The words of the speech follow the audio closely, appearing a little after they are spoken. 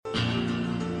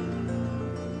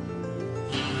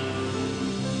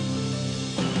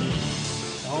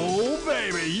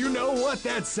baby, you know what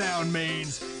that sound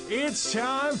means. It's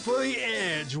time for The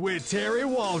Edge with Terry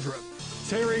Waldrop.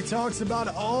 Terry talks about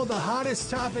all the hottest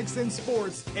topics in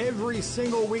sports every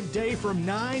single weekday from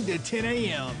 9 to 10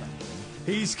 a.m.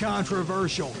 He's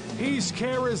controversial, he's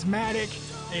charismatic,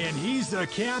 and he's the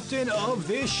captain of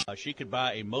this She could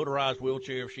buy a motorized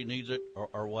wheelchair if she needs it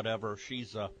or whatever.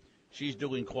 She's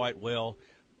doing quite well.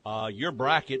 Your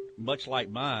bracket, much like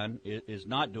mine, is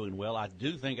not doing well. I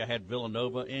do think I had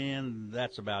Villanova, and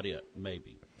that's about it,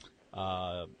 maybe.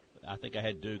 I think I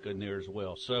had Duke in there as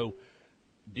well. So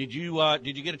did you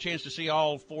get a chance to see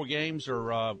all four games,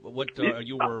 or what?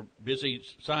 You were busy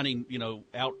signing,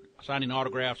 signing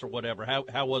autographs or whatever.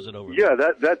 How was it over there? there?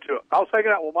 Yeah, that too. I was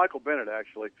hanging out with Michael Bennett,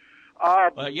 actually.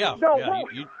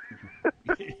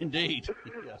 Indeed,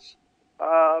 yes.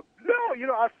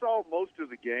 No, I saw most of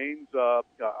the games. I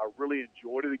really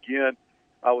enjoyed it. Again,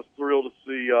 I was thrilled to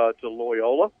see to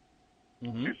Loyola,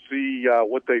 to see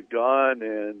what they've done.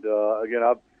 And again,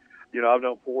 I've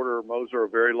known Porter Moser a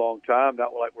very long time.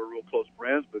 Not like we're real close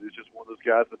friends, but it's just one of those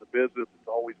guys in the business that's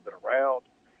always been around.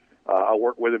 I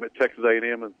worked with him at Texas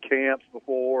A&M in camps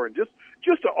before, and just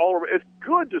all over. It's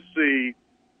good to see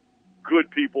good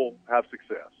people have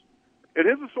success. It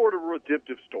is a sort of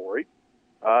redemptive story.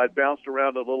 It bounced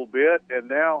around a little bit, and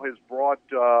now has brought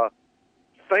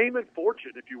fame and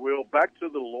fortune, if you will, back to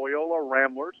the Loyola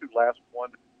Ramblers, who last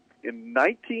won in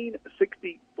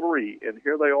 1963, and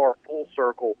here they are full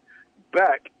circle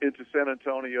back into San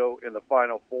Antonio in the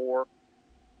Final Four.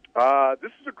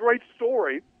 This is a great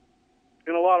story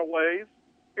in a lot of ways.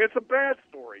 It's a bad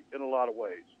story in a lot of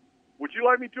ways. Would you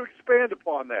like me to expound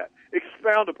upon that,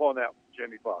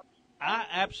 Jamie Foxx? I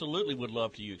absolutely would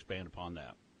love to expand upon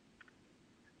that.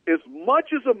 As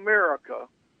much as America,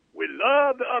 we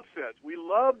love the upsets. We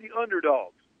love the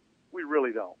underdogs. We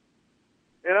really don't.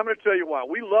 And I'm going to tell you why.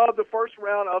 We love the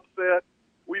first-round upset.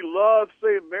 We love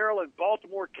seeing Maryland,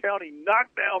 Baltimore County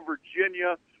knock down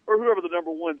Virginia or whoever the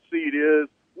number one seed is.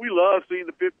 We love seeing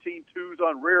the 15-2s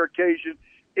on rare occasion.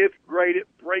 It's great. It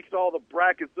breaks all the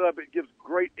brackets up. It gives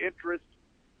great interest.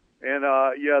 And,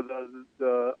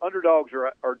 the underdogs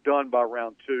are done by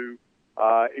round two.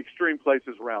 Extreme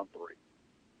places round three.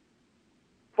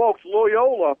 Folks,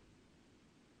 Loyola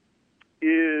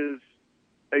is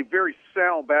a very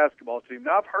sound basketball team.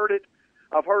 Now, I've heard it.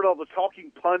 I've heard all the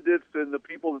talking pundits and the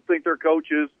people that think they're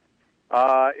coaches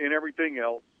and everything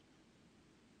else.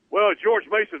 Well, George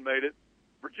Mason made it.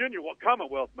 Virginia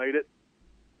Commonwealth made it.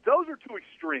 Those are two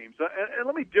extremes. And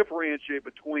let me differentiate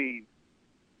between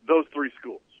those three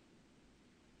schools.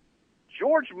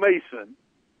 George Mason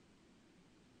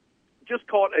just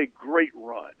caught a great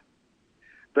run.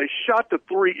 They shot the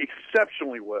three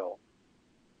exceptionally well.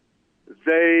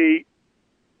 They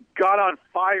got on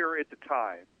fire at the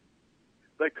time.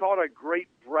 They caught a great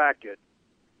bracket,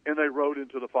 and they rode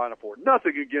into the Final Four.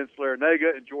 Nothing against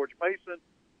Larinaga and George Mason.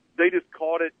 They just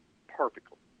caught it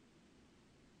perfectly.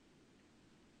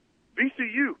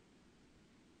 VCU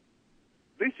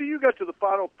got to the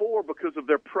Final Four because of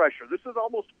their pressure. This is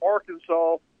almost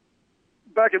Arkansas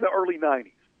back in the early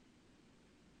 90s.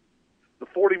 The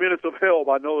 40 Minutes of Hell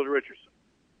by Nolan Richardson.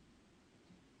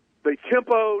 They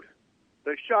tempoed,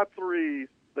 they shot threes,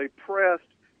 they pressed,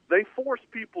 they forced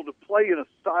people to play in a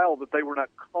style that they were not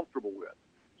comfortable with.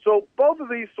 So both of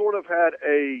these sort of had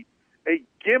a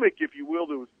gimmick, if you will,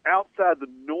 that was outside the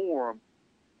norm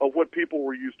of what people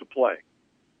were used to playing.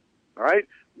 All right?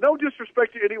 No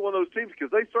disrespect to any one of those teams because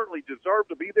they certainly deserved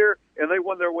to be there, and they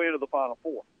won their way into the Final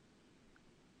Four.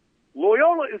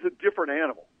 Loyola is a different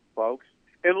animal, folks.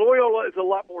 And Loyola is a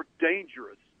lot more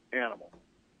dangerous animal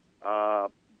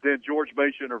than George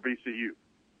Mason or VCU.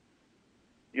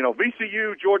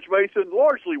 VCU, George Mason,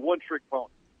 largely one-trick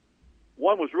pony.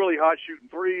 One was really hot shooting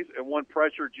threes, and one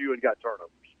pressured you and got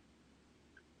turnovers.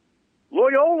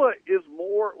 Loyola is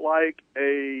more like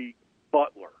a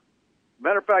Butler.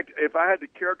 Matter of fact, if I had to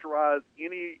characterize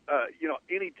any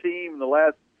team in the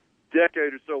last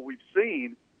decade or so we've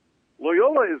seen,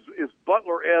 Loyola is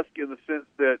Butler-esque in the sense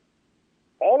that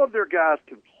all of their guys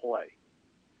can play.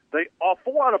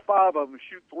 4 out of 5 of them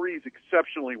shoot threes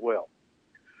exceptionally well.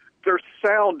 They're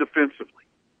sound defensively.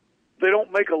 They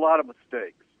don't make a lot of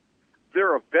mistakes.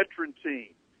 They're a veteran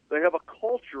team. They have a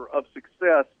culture of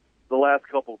success the last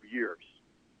couple of years.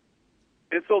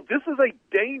 And so this is a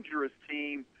dangerous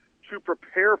team to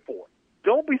prepare for.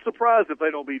 Don't be surprised if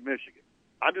they don't beat Michigan.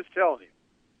 I'm just telling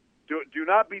you. Do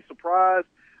not be surprised.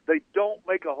 They don't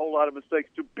make a whole lot of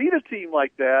mistakes. To beat a team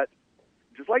like that,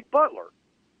 just like Butler,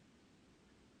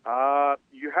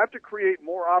 you have to create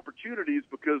more opportunities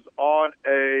because on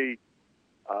a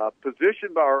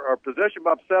possession by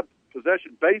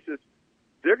possession basis,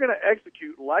 they're going to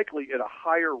execute likely at a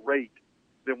higher rate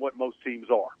than what most teams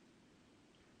are.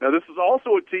 Now, this is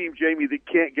also a team, Jamie, that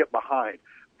can't get behind.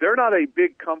 They're not a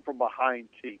big come-from-behind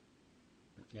team.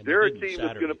 They're a team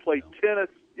that's going to play tennis.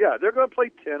 Yeah, they're going to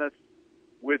play tennis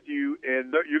with you,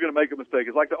 and you're going to make a mistake.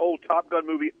 It's like the old Top Gun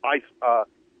movie,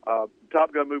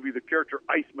 Top Gun movie, the character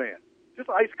Iceman. Just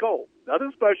ice cold.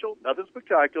 Nothing special, nothing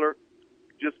spectacular.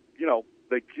 Just,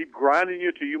 they keep grinding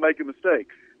you till you make a mistake.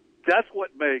 That's what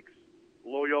makes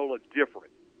Loyola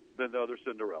different than the other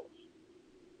Cinderellas.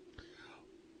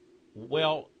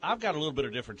 Well, I've got a little bit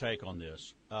of different take on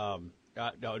this. I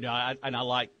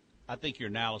think your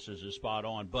analysis is spot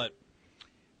on. But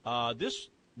this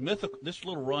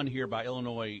little run here by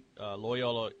Illinois,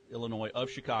 Loyola, Illinois of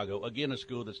Chicago, again, a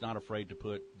school that's not afraid to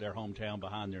put their hometown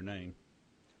behind their name.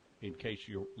 In case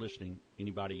you're listening,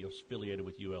 anybody else affiliated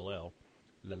with ULL,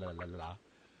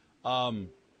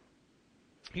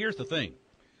 here's the thing: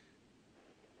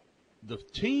 the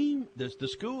team, the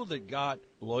school that got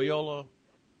Loyola,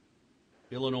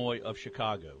 Illinois of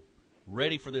Chicago,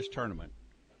 ready for this tournament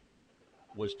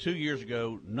was 2 years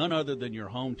ago none other than your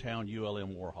hometown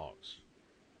ULM Warhawks.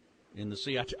 In the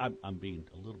CIT, I'm being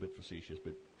a little bit facetious,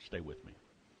 but stay with me.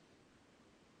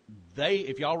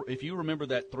 If you remember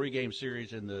that 3-game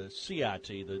series in the CIT,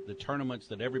 the tournaments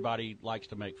that everybody likes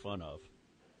to make fun of,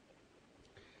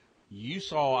 you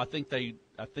saw. I think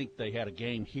they had a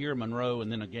game here in Monroe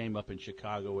and then a game up in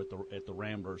Chicago at the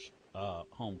Ramblers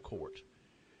home court.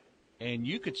 And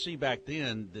you could see back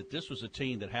then that this was a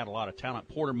team that had a lot of talent.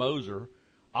 Porter Moser,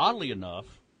 oddly enough,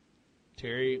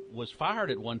 Terry, was fired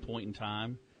at one point in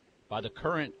time by the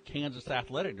current Kansas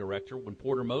athletic director when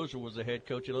Porter Moser was the head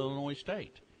coach at Illinois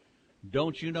State.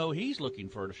 Don't you know he's looking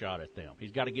for a shot at them?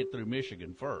 He's got to get through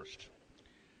Michigan first.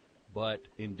 But,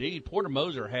 indeed, Porter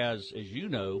Moser has, as you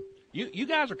know, you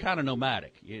guys are kind of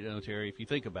nomadic, Terry, if you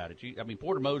think about it.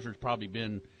 Porter Moser's probably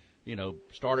been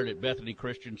 – started at Bethany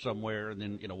Christian somewhere, and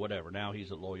then, whatever. Now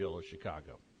he's at Loyola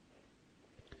Chicago.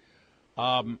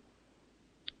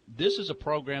 This is a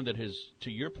program that has,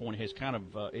 to your point, has kind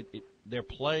of their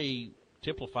play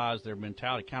typifies their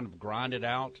mentality, kind of grinded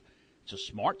out. It's a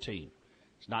smart team.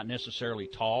 It's not necessarily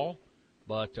tall,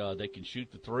 but they can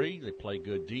shoot the three. They play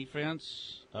good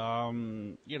defense.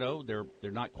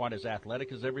 They're not quite as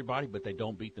athletic as everybody, but they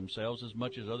don't beat themselves as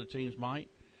much as other teams might.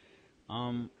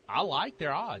 I like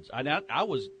their odds.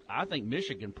 I think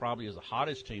Michigan probably is the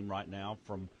hottest team right now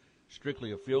from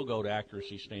strictly a field goal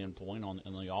accuracy standpoint on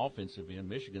the offensive end.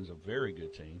 Michigan's a very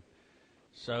good team.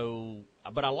 So,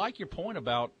 but I like your point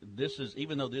about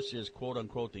even though this is quote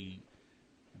unquote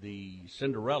the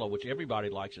Cinderella, which everybody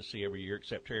likes to see every year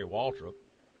except Terry Waldrop.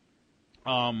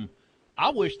 I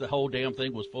wish the whole damn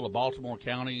thing was full of Baltimore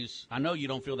counties. I know you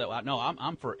don't feel that way. No,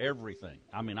 I'm for everything.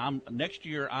 Next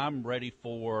year I'm ready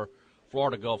for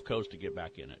Florida Gulf Coast to get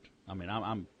back in it.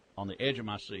 I'm on the edge of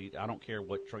my seat. I don't care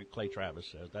what Clay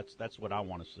Travis says. That's what I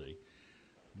want to see.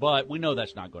 But we know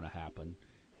that's not going to happen.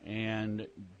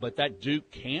 But that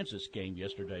Duke-Kansas game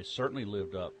yesterday certainly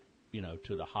lived up,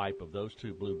 to the hype of those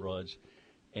two Blue Bloods.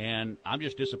 And I'm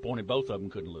just disappointed both of them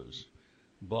couldn't lose.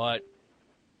 But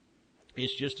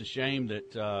it's just a shame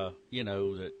that,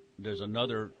 that there's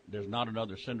not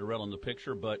another Cinderella in the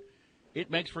picture, but it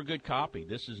makes for good copy.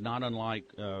 This is not unlike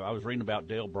I was reading about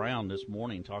Dale Brown this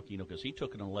morning talking, because he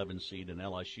took an 11 seed in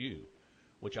LSU,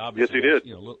 which obviously yes, he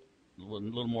did. has, a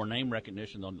little more name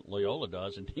recognition than Loyola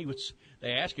does. And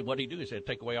they asked him what he do. He said,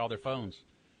 take away all their phones,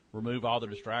 remove all their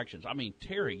distractions.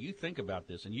 Terry, you think about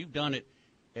this, and you've done it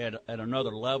at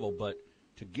another level, but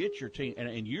to get your team,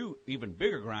 and you even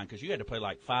bigger grind because you had to play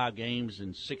like 5 games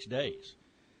in 6 days.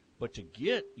 But to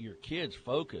get your kids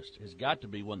focused has got to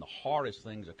be one of the hardest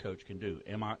things a coach can do.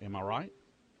 Am I right?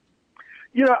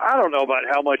 I don't know about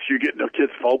how much you're getting the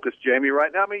kids focused, Jamie,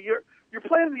 right now. You're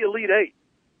playing in the Elite Eight.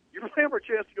 You're playing for a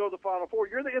chance to go to the Final Four.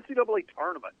 You're in the NCAA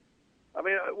tournament.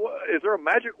 Is there a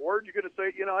magic word you're going to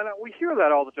say? We hear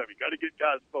that all the time. You got to get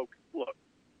guys focused. Look,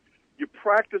 you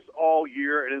practice all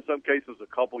year, and in some cases a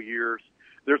couple years.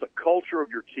 There's a culture of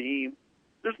your team.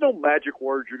 There's no magic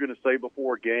words you're going to say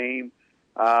before a game.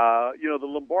 The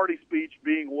Lombardi speech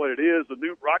being what it is, the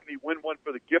Newt Rockne win one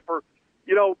for the Gipper,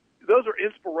 those are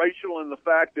inspirational in the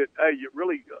fact that, hey,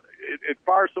 it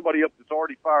fires somebody up that's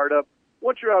already fired up.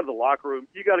 Once you're out of the locker room,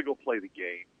 you got to go play the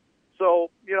game.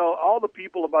 So, all the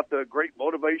people about the great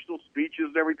motivational speeches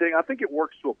and everything, I think it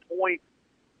works to a point.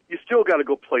 You still got to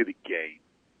go play the game.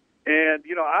 And,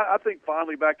 I think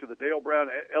finally back to the Dale Brown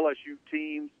LSU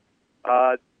teams,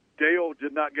 Dale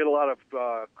did not get a lot of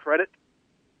credit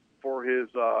for his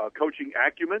coaching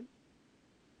acumen.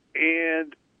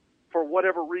 And for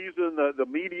whatever reason, the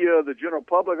media, the general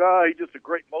public, he's just a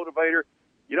great motivator.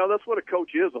 That's what a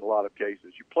coach is in a lot of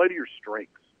cases. You play to your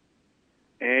strengths.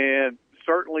 And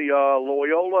certainly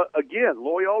Loyola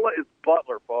is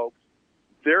Butler, folks.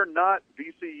 They're not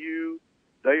VCU.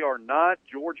 They are not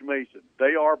George Mason.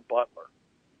 They are Butler.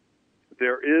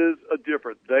 There is a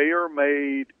difference. They are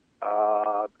made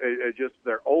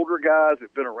they're older guys.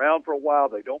 They've been around for a while.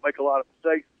 They don't make a lot of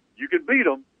mistakes. You can beat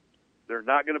them. They're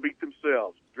not going to beat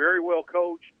themselves. Very well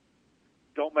coached.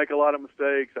 Don't make a lot of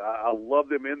mistakes. I love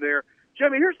them in there.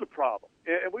 Jimmy, here's the problem.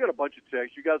 And we got a bunch of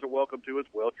texts. You guys are welcome to as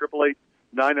well.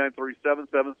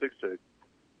 888-993-7762.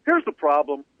 Here's the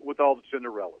problem with all the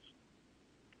Cinderellas.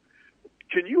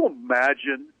 Can you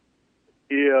imagine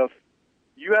if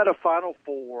you had a Final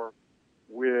Four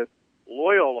with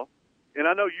Loyola, and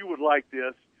I know you would like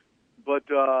this, but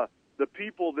the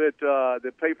people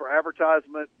that pay for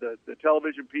advertisement, the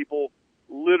television people,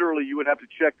 literally you would have to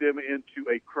check them into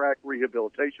a crack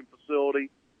rehabilitation facility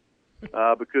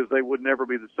because they would never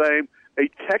be the same. A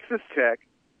Texas Tech,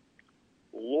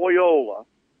 Loyola,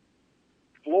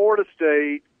 Florida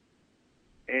State,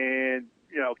 and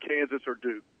Kansas or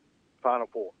Duke Final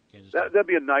Four. That'd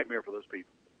be a nightmare for those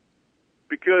people.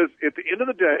 Because at the end of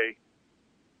the day,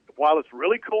 while it's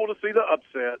really cool to see the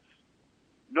upsets,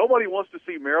 nobody wants to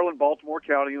see Maryland, Baltimore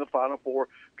County in the Final Four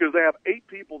because they have 8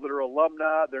 people that are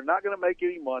alumni. They're not going to make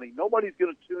any money. Nobody's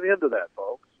going to tune into that,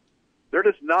 folks. They're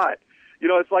just not.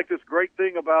 It's like this great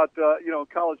thing about,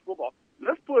 college football.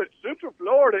 Let's put Central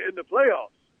Florida in the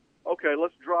playoffs. Okay,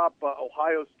 let's drop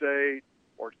Ohio State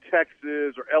or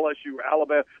Texas or LSU or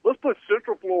Alabama. Let's put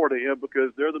Central Florida in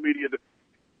because they're the media.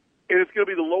 And it's going to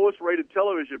be the lowest rated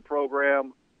television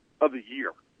program of the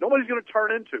year. Nobody's going to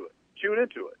tune into it.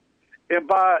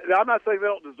 And I'm not saying they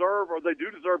don't deserve or they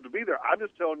do deserve to be there. I'm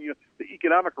just telling you the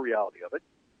economic reality of it.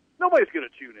 Nobody's going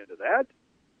to tune into that.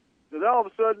 So then all of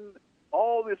a sudden,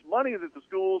 all this money that the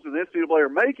schools and the NCAA are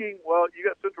making, well, you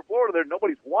got Central Florida there.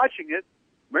 Nobody's watching it.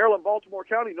 Maryland, Baltimore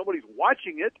County, nobody's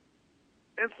watching it.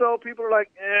 And so people are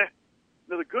like,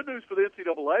 Now, the good news for the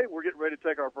NCAA, we're getting ready to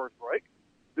take our first break.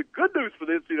 The good news for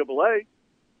the NCAA,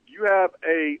 you have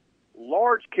a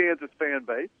large Kansas fan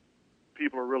base.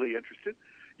 People are really interested.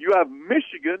 You have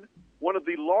Michigan, one of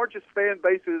the largest fan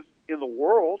bases in the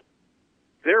world.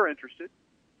 They're interested.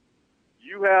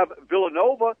 You have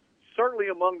Villanova, certainly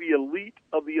among the elite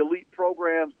of the elite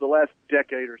programs the last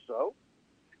decade or so.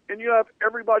 And you have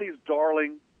everybody's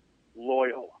darling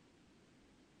Loyola.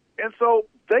 And so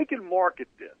they can market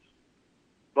this.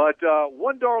 But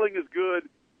one darling is good.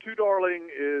 Two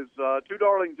darlings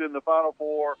in the Final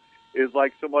Four is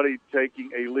like somebody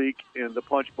taking a leak in the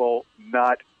punch bowl.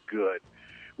 Not good.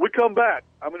 We come back.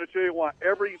 I'm going to tell you why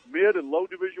every mid and low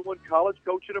Division I college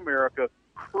coach in America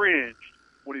cringed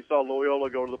when he saw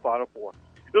Loyola go to the Final Four.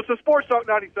 This is Sports Talk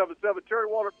 97.7. Terry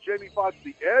Waldrop, Jamie Foxx,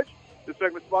 The Edge. This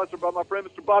segment is sponsored by my friend,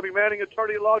 Mr. Bobby Manning,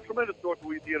 attorney at law, tremendous North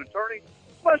Louisiana attorney,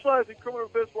 specializing in criminal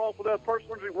defense, wrongful death,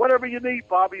 personal injury, whatever you need.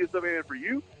 Bobby is the man for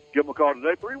you. Give him a call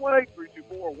today,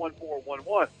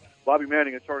 318-324-1411. Bobby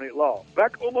Manning, attorney at law.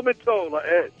 Back on Memento, La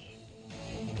Edge.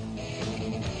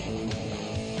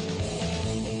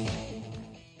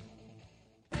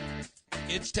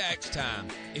 It's tax time.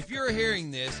 If you're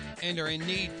hearing this and are in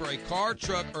need for a car,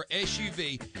 truck, or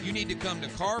SUV, you need to come to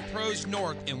Car Pros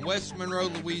North in West Monroe,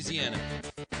 Louisiana.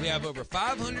 We have over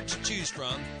 500 to choose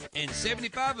from, and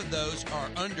 75 of those are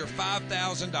under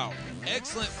 $5,000.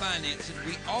 Excellent financing.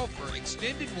 We offer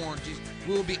extended warranties.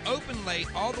 We will be open late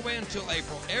all the way until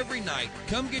April every night.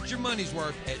 Come get your money's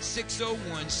worth at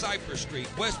 601 Cypress Street,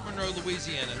 West Monroe,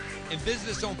 Louisiana, and visit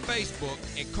us on Facebook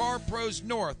at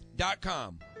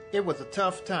carprosnorth.com. It was a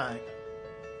tough time.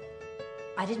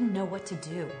 I didn't know what to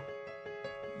do.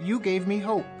 You gave me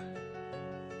hope.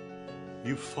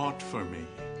 You fought for me.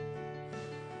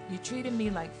 You treated me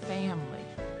like family.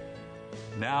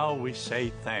 Now we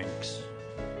say thanks.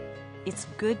 It's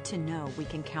good to know we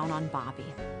can count on Bobby.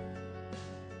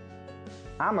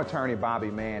 I'm attorney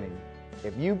Bobby Manning.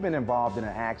 If you've been involved in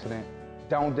an accident,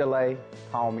 don't delay.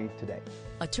 Call me today.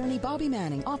 Attorney Bobby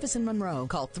Manning, office in Monroe.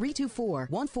 Call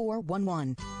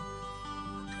 324-1411.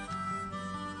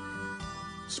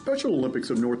 Special Olympics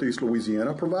of Northeast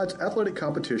Louisiana provides athletic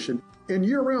competition and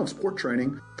year-round sport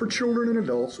training for children and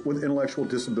adults with intellectual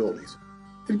disabilities.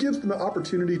 It gives them the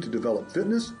opportunity to develop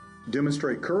fitness,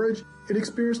 demonstrate courage, and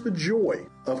experience the joy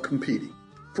of competing.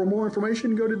 For more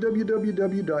information, go to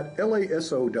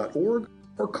www.laso.org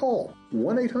or call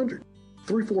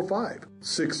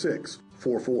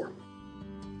 1-800-345-6644.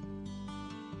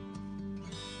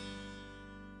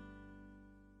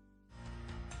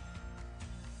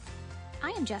 I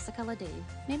am Jessica Ledoux,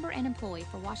 member and employee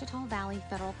for Ouachita Valley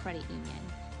Federal Credit Union.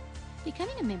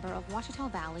 Becoming a member of Ouachita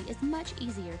Valley is much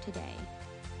easier today.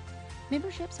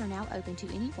 Memberships are now open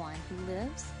to anyone who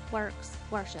lives, works,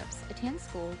 worships, attends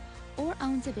school, or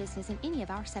owns a business in any of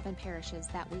our 7 parishes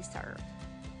that we serve.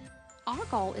 Our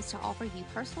goal is to offer you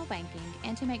personal banking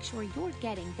and to make sure you're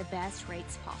getting the best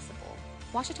rates possible.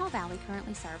 Washita Valley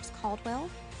currently serves Caldwell,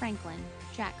 Franklin,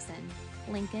 Jackson,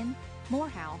 Lincoln,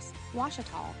 Morehouse,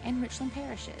 Washita, and Richland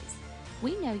parishes.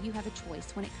 We know you have a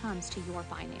choice when it comes to your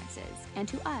finances, and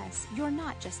to us, you're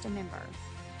not just a member.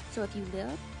 So if you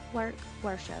live, work,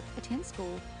 worship, attend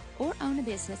school, or own a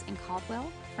business in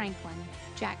Caldwell, Franklin,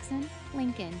 Jackson,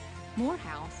 Lincoln,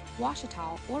 Morehouse,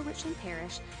 Washita, or Richland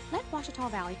Parish, let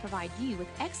Washita Valley provide you with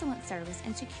excellent service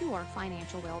and secure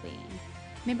financial well-being.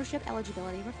 Membership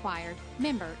eligibility required.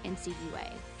 Member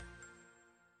NCUA.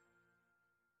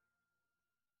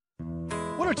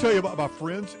 I want to tell you about my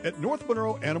friends at North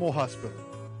Monroe Animal Hospital.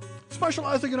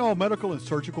 Specializing in all medical and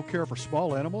surgical care for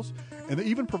small animals, and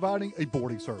even providing a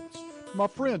boarding service. My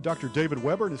friend Dr. David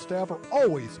Weber and his staff are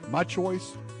always my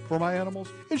choice for my animals.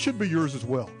 It should be yours as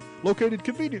well. Located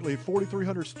conveniently at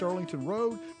 4300 Sterlington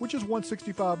Road, which is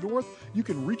 165 North. You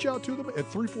can reach out to them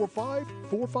at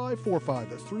 345-4545.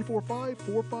 That's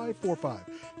 345-4545.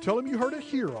 Tell them you heard it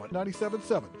here on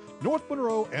 97.7 North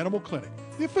Monroe Animal Clinic,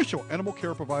 the official animal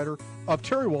care provider of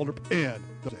Terry Waldrop and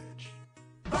The Edge.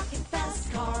 Rocket Fast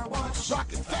Car Wash.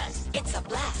 Rocket Fast. It's a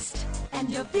blast. And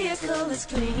your vehicle is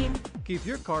clean. Keep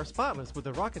your car spotless with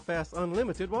the Rocket Fast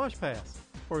Unlimited Wash Pass.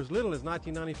 For as little as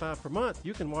 $19.95 per month,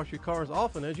 you can wash your car as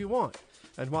often as you want.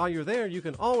 And while you're there, you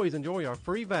can always enjoy our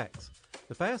free vacs.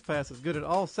 The Fast Pass is good at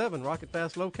all 7 Rocket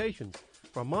Fast locations,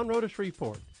 from Monroe to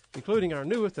Shreveport, including our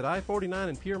newest at I-49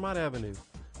 and Piermont Avenue.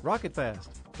 Rocket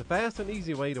Fast, the fast and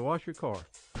easy way to wash your car.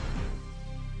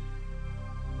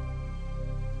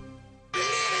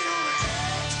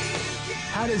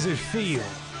 How does it feel?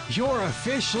 You're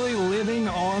officially living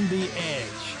on the edge.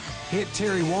 Hit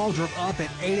Terry Waldrop up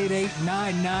at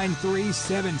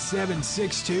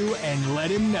 888-993-7762 and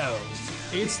let him know.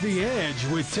 It's The Edge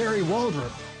with Terry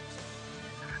Waldrop.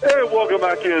 Hey, welcome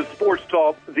back to Sports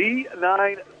Talk, the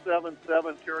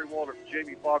 977. Terry Waldrop,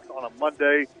 Jamie Foxx on a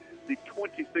Monday, the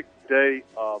 26th day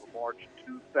of March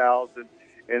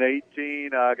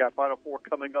 2018. I got Final Four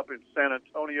coming up in San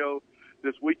Antonio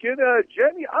this weekend.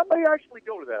 Jamie, I may actually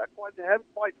go to that. I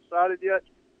haven't quite decided yet.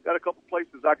 Got a couple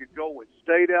places I could go and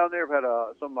stay down there. I've had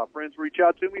some of my friends reach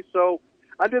out to me. So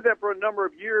I did that for a number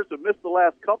of years. I missed the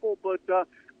last couple, but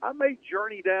I may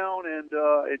journey down and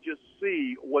just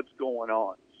see what's going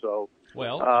on. So,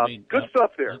 well, good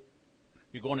stuff there.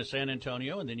 You're going to San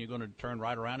Antonio, and then you're going to turn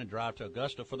right around and drive to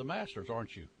Augusta for the Masters,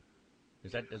 aren't you?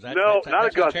 Is that no, not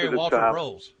that's Augusta how Terry this Waldrop time.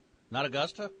 rolls? Not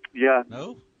Augusta? Yeah.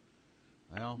 No?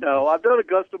 Well, no, I've done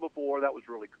Augusta before. That was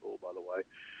really cool, by the way.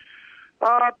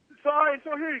 So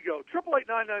here you go.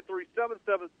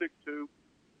 888-993-7762,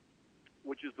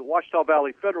 which is the Washita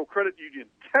Valley Federal Credit Union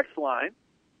text line.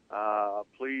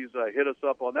 Please hit us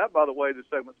up on that. By the way, this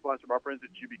segment is sponsored by our friends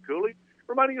at GB Cooley,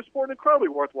 reminding you sport an incredibly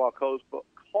worthwhile cause,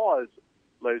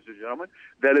 ladies and gentlemen,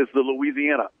 that is the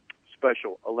Louisiana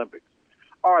Special Olympics.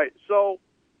 All right, so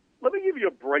let me give you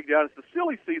a breakdown. It's the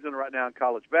silly season right now in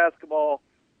college basketball.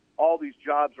 All these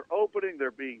jobs are opening.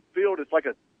 They're being filled. It's like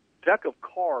a deck of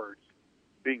cards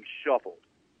being shuffled.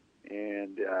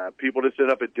 And people just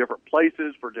end up at different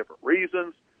places for different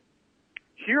reasons.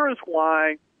 Here is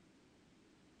why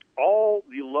all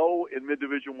the low and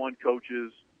mid-Division I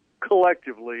coaches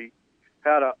collectively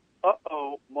had a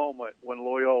uh-oh moment when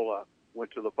Loyola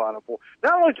went to the Final Four.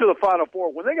 Not only to the Final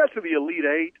Four, when they got to the Elite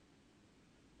Eight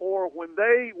or when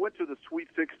they went to the Sweet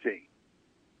 16,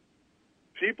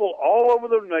 people all over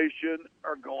the nation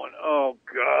are going, oh,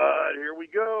 God, here we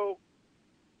go.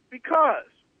 Because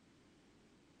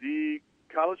the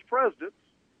college presidents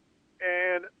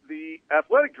and the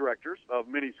athletic directors of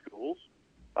many schools,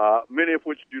 many of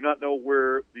which do not know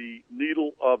where the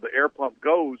needle of the air pump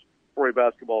goes for a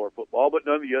basketball or football, but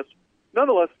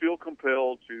nonetheless feel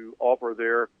compelled to offer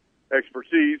their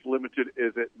expertise, limited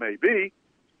as it may be,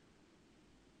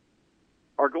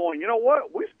 are going, you know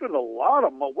what, we spend a lot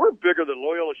of money. We're bigger than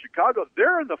Loyola Chicago.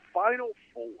 They're in the Final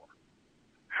Four.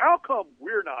 How come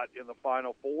we're not in the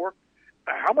Final Four?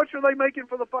 How much are they making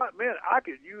for the Final? Man, I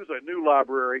could use a new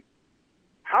library.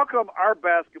 How come our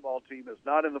basketball team is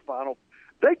not in the Final?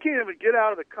 They can't even get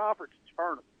out of the conference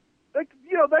tournament. They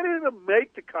didn't even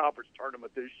make the conference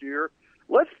tournament this year.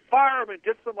 Let's fire them and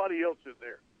get somebody else in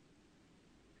there.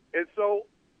 And so,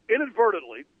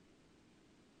 inadvertently,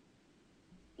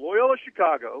 Loyola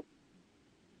Chicago,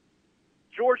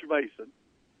 George Mason,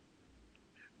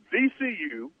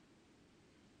 VCU,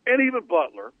 and even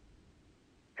Butler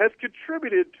has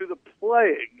contributed to the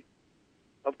plague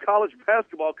of college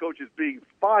basketball coaches being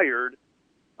fired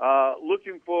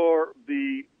looking for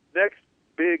the next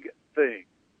big thing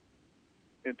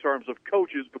in terms of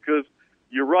coaches, because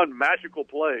you run magical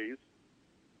plays,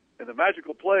 and the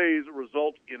magical plays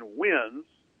result in wins,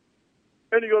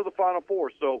 and you go to the Final Four.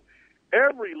 So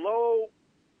every low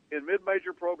and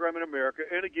mid-major program in America,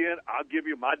 and again, I'll give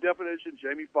you my definition,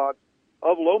 Jamie Foxx,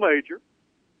 of low major.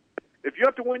 If you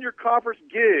have to win your conference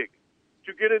gig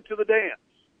to get into the dance,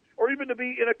 or even to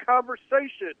be in a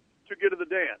conversation to get to the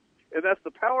dance, and that's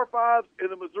the Power Fives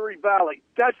in the Missouri Valley,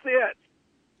 that's it.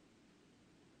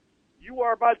 You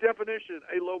are, by definition,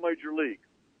 a low major league.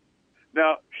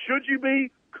 Now, should you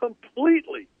be?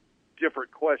 Completely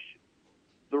different question.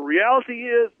 The reality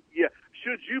is, yeah,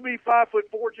 should you be 5'4",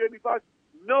 Jamie Foxx?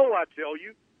 No, I tell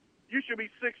you. You should be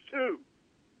 6'2".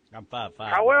 I'm 5'5".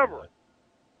 However,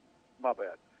 my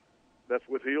bad. That's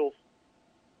with heels?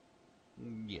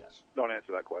 Yes. Don't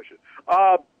answer that question.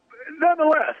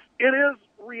 Nonetheless, it is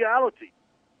reality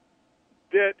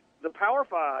that the Power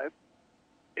Five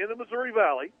in the Missouri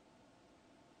Valley,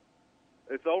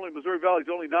 Missouri Valley's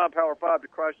only non-Power Five to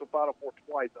crash the Final Four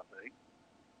twice, I think,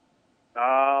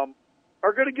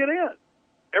 are going to get in.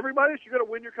 Everybody's going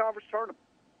to win your conference tournament.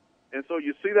 And so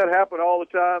you see that happen all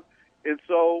the time. And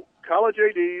so college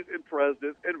ADs and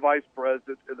presidents and vice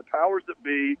presidents and the powers that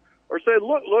be are saying,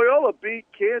 look, Loyola beat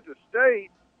Kansas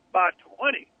State by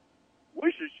 20.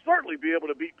 We should certainly be able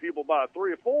to beat people by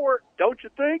 3 or 4, don't you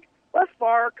think? Let's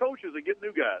fire our coaches and get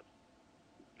new guys.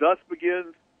 Thus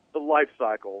begins the life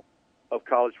cycle of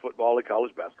college football and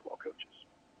college basketball coaches.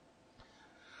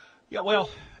 Yeah, well,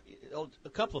 a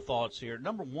couple of thoughts here.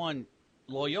 Number one,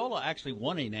 Loyola actually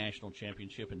won a national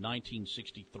championship in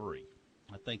 1963.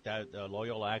 I think that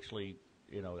Loyola actually,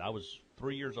 I was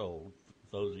 3 years old,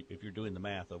 if you're doing the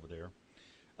math over there.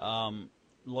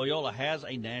 Loyola has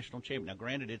a national champion. Now,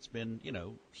 granted, it's been,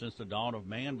 since the dawn of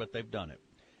man, but they've done it.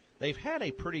 They've had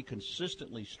a pretty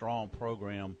consistently strong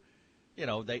program.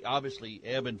 They obviously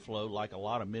ebb and flow like a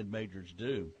lot of mid-majors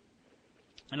do.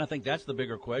 And I think that's the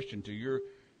bigger question to your,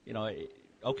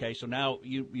 okay, so now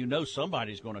you know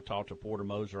somebody's going to talk to Porter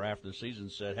Moser after the season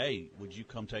and said, hey, would you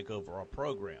come take over our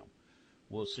program?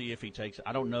 We'll see if he takes –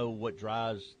 I don't know what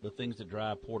drives – the things that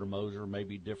drive Porter Moser may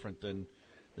be different than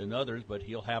others, but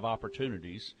he'll have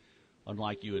opportunities,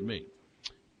 unlike you and me.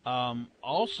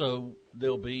 Also,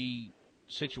 there'll be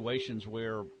situations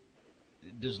where –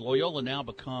 does Loyola now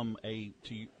become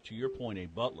to your point, a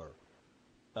Butler?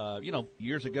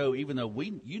 Years ago, even though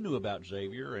you knew about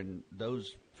Xavier and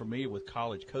those familiar with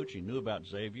college coaching knew about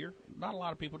Xavier, not a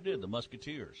lot of people did, the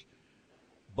Musketeers.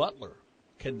 Butler,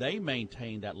 can they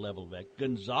maintain that level of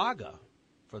Gonzaga,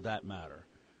 for that matter?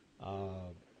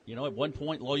 At one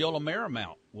point, Loyola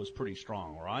Marymount was pretty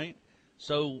strong, right?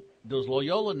 So does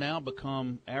Loyola now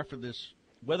become, after this,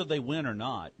 whether they win or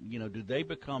not, do they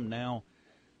become now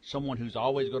someone who's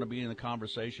always going to be in the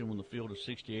conversation when the field of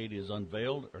 68 is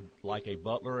unveiled, or like a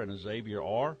Butler and a Xavier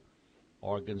are,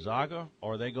 or Gonzaga?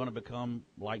 Or are they going to become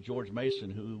like George Mason,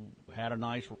 who had a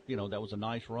nice, that was a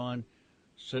nice run,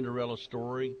 Cinderella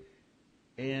story,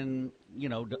 and,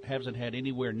 hasn't had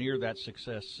anywhere near that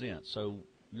success since? So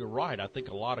you're right. I think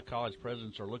a lot of college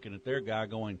presidents are looking at their guy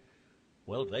going,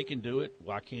 well, if they can do it,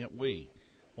 why can't we?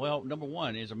 Well, number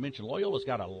one, as I mentioned, Loyola's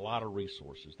got a lot of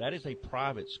resources. That is a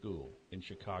private school in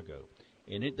Chicago,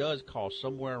 and it does cost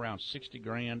somewhere around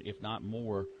 $60,000, if not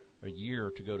more, a year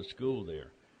to go to school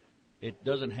there. It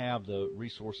doesn't have the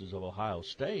resources of Ohio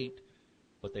State,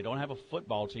 but they don't have a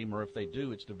football team, or if they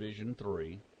do, it's Division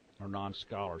III or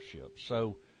non-scholarship.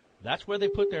 So that's where they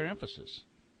put their emphasis,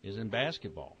 is in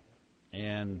basketball,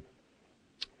 and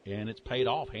it's paid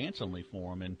off handsomely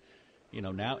for them. And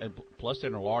now, plus they're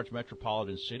in a large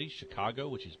metropolitan city, Chicago,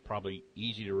 which is probably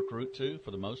easy to recruit to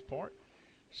for the most part.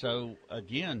 So,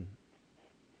 again,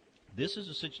 this is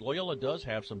a situation. Loyola does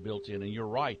have some built-in, and you're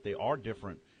right, they are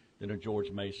different than a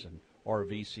George Mason or a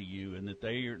VCU, and that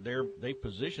they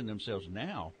position themselves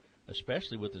now,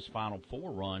 especially with this Final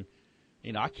Four run.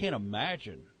 I can't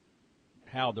imagine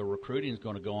how the recruiting is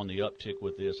going to go on the uptick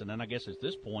with this. And then I guess at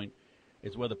this point,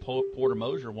 it's whether Porter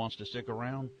Moser wants to stick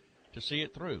around to see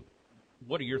it through.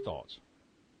 What are your thoughts?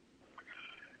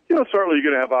 Certainly you're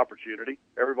going to have opportunity.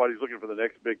 Everybody's looking for the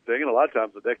next big thing, and a lot of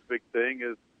times the next big thing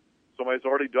is somebody's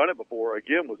already done it before.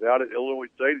 Again, was out at Illinois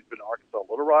State. He's been at Arkansas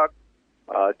Little Rock,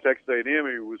 Texas A&M.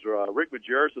 He was Rick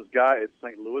Majerus' guy at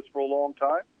St. Louis for a long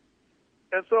time.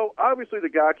 And so obviously the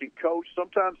guy can coach.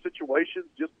 Sometimes situations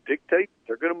just dictate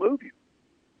they're going to move you.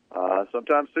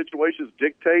 Sometimes situations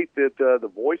dictate that the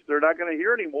voice they're not going to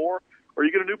hear anymore, or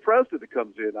you get a new president that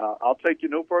comes in. I'll take you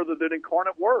no further than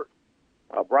Incarnate Word.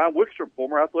 Brian Wickstrom,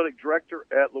 former athletic director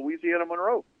at Louisiana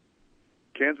Monroe.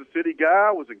 Kansas City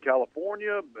guy, was in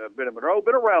California, been in Monroe,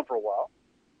 been around for a while.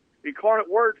 Incarnate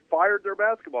Word fired their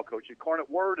basketball coach. Incarnate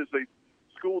Word is a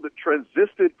school that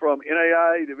transited from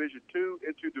NAIA Division II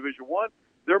into Division I.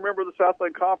 They're a member of the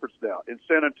Southland Conference now. In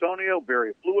San Antonio,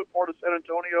 very affluent part of San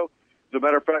Antonio. As a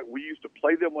matter of fact, we used to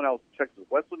play them when I was at Texas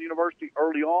Wesleyan University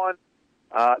early on.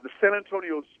 The San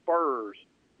Antonio Spurs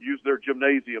use their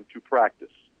gymnasium to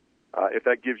practice, if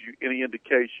that gives you any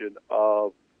indication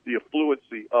of the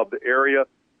affluency of the area.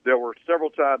 There were several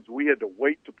times we had to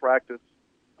wait to practice.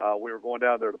 We were going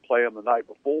down there to play them the night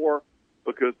before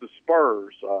because the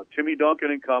Spurs, Timmy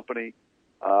Duncan and company,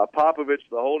 Popovich,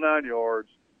 the whole 9 yards,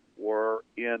 were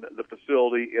in the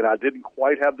facility, and I didn't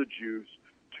quite have the juice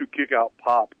to kick out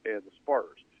Pop and the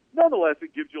Spurs. Nonetheless,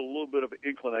 it gives you a little bit of an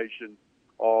inclination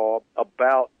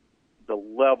about the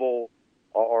level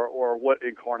or what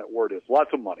Incarnate Word is.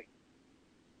 Lots of money.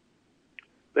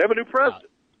 They have a new president.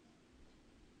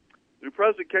 New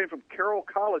president came from Carroll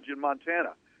College in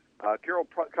Montana. Carroll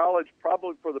College,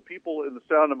 probably for the people in the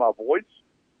sound of my voice,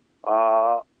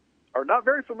 are not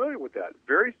very familiar with that.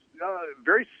 Very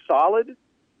solid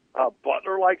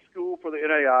Butler-like school for the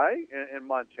NAIA in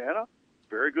Montana.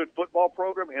 Very good football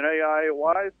program,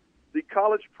 NAIA-wise. The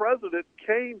college president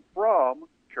came from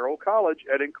Carroll College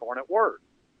at Incarnate Word.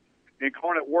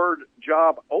 Incarnate Word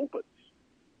job opens.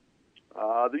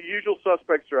 The usual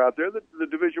suspects are out there, the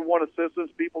Division I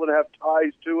assistants, people that have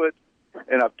ties to it.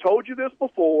 And I've told you this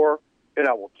before, and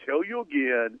I will tell you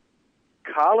again,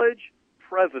 college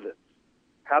presidents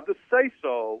have the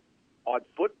say-so on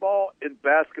football and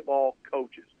basketball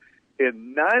coaches.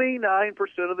 In 99%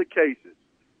 of the cases,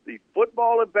 the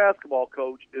football and basketball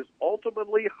coach is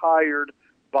ultimately hired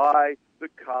by the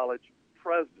college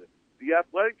president. The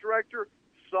athletic director,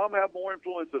 some have more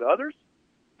influence than others.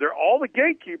 They're all the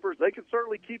gatekeepers. They can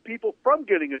certainly keep people from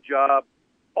getting a job.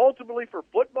 Ultimately, for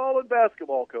football and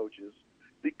basketball coaches,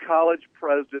 the college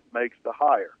president makes the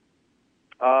hire.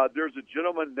 There's a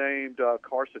gentleman named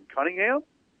Carson Cunningham,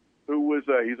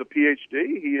 he's a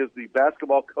PhD. He is the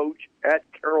basketball coach at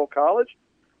Carroll College,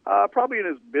 probably in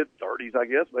his mid-30s, I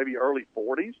guess, maybe early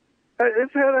 40s.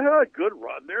 It's had a good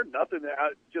run there. Nothing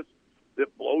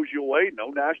that blows you away. No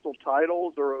national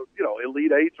titles or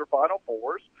Elite Eights or Final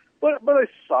Fours, but a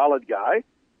solid guy.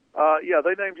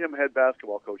 They named him head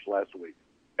basketball coach last week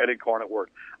at Incarnate Word.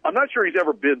 I'm not sure he's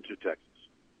ever been to Texas.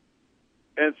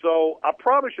 And so I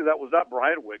promise you that was not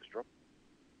Brian Wickstrom.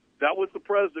 That was the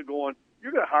president going,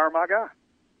 you're going to hire my guy.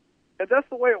 And that's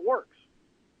the way it works.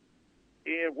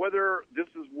 And whether this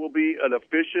will be an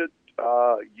efficient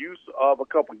use of a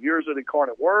couple years at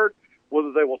Incarnate Word,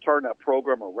 whether they will turn that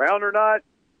program around or not,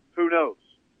 who knows?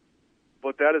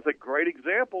 But that is a great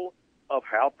example of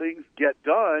how things get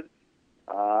done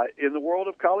in the world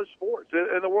of college sports,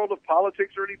 in the world of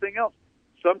politics or anything else.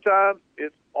 Sometimes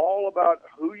it's all about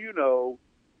who you know,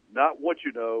 not what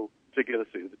you know, to get a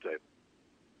seat at the table.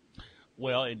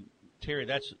 Well, and Terry,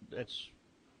 that's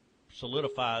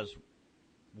solidifies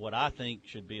what I think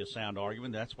should be a sound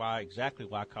argument. That's exactly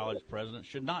why college presidents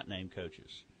should not name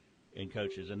coaches.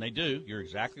 And they do. You're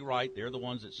exactly right. They're the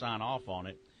ones that sign off on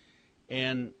it.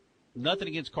 And nothing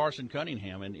against Carson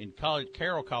Cunningham. And in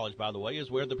Carroll College, by the way, is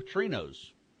where the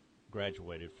Petrinos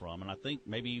graduated from. And I think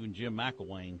maybe even Jim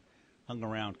McElwain hung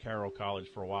around Carroll College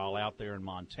for a while out there in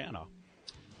Montana.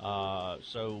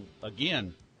 So,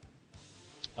 again,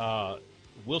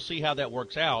 we'll see how that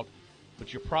works out.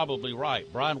 But you're probably right.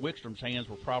 Brian Wickstrom's hands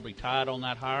were probably tied on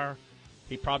that hire.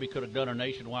 He probably could have done a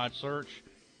nationwide search.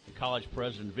 The college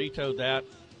president vetoed that.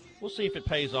 We'll see if it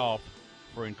pays off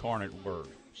for Incarnate Word.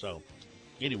 So,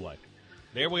 anyway,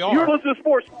 there we are. You're listening to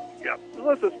Sports. Yeah,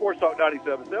 listen to Sports Talk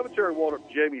 97.7. Terry Waldrop,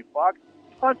 Jamie Foxx,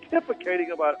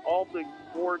 pontificating about all things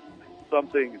sports, some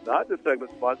things not. This segment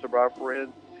sponsored by our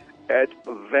friends at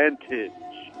Vantage.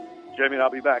 Jamie and I'll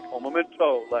be back on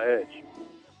Memento La Edge.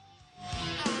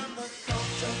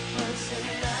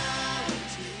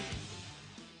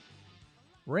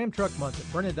 Ram Truck Month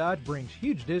at Brennan Dodge brings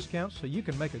huge discounts so you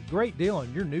can make a great deal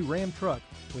on your new Ram truck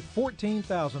with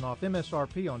 $14,000 off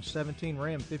MSRP on 17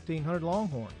 Ram 1500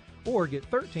 Longhorn, or get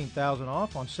 $13,000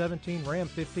 off on 17 Ram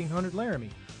 1500 Laramie,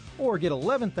 or get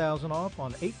 $11,000 off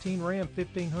on 18 Ram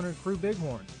 1500 Crew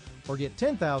Bighorn, or get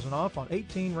 $10,000 off on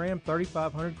 18 Ram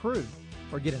 3500 Crew,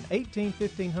 or get an 18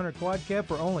 1500 Quad Cab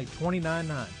for only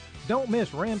 $29.9. Don't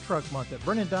miss Ram Truck Month at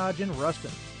Brennan Dodge in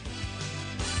Ruston.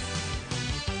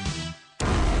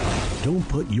 Don't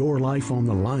put your life on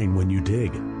the line when you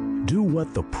dig. Do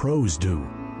what the pros do.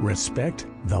 Respect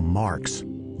the marks.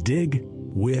 Dig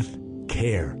with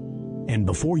care. And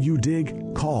before you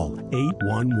dig, call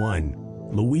 811.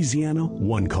 Louisiana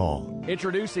One Call.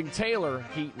 Introducing Taylor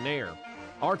Heat and Air.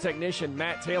 Our technician,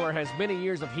 Matt Taylor, has many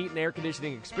years of heat and air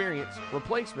conditioning experience.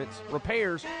 Replacements,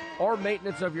 repairs, or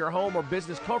maintenance of your home or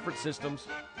business comfort systems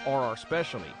are our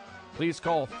specialty. Please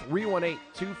call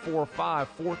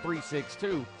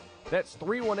 318-245-4362. That's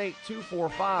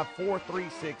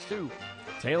 318-245-4362.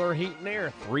 Taylor Heat and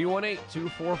Air,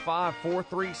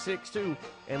 318-245-4362.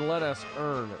 And let us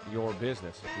earn your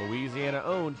business. Louisiana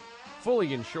owned,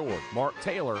 fully insured. Mark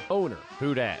Taylor, owner.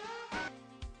 Who dat?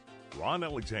 Ron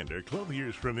Alexander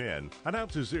Clothiers for Men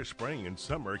announces their spring and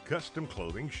summer custom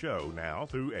clothing show now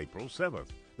through April 7th.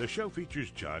 The show features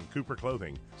John Cooper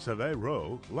Clothing, Savay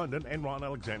Row, London, and Ron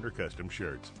Alexander custom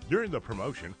shirts. During the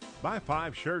promotion, buy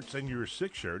 5 shirts and your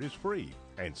 6th shirt is free.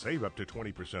 And save up to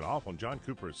 20% off on John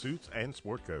Cooper suits and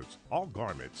sport coats. All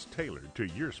garments tailored to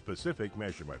your specific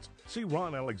measurements. See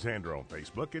Ron Alexander on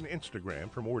Facebook and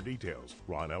Instagram for more details.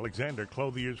 Ron Alexander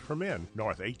Clothiers for Men,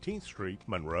 North 18th Street,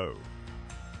 Monroe.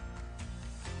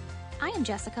 I am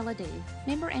Jessica Ledoux,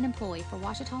 member and employee for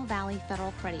Ouachita Valley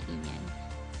Federal Credit Union.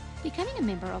 Becoming a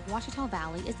member of Ouachita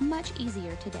Valley is much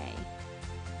easier today.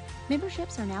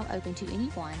 Memberships are now open to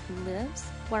anyone who lives,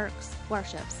 works,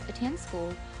 worships, attends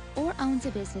school, or owns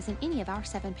a business in any of our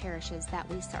 7 parishes that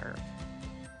we serve.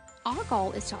 Our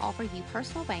goal is to offer you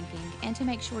personal banking and to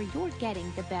make sure you're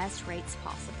getting the best rates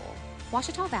possible.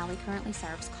 Ouachita Valley currently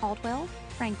serves Caldwell,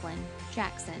 Franklin,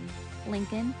 Jackson,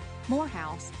 Lincoln,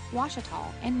 Morehouse,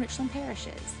 Ouachita, and Richland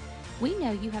parishes. We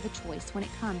know you have a choice when it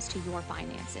comes to your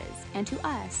finances, and to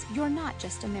us, you're not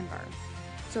just a member.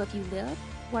 So if you live,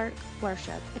 work,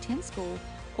 worship, attend school,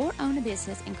 or own a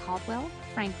business in Caldwell,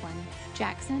 Franklin,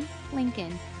 Jackson,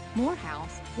 Lincoln,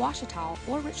 Morehouse, Ouachita,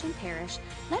 or Richland Parish,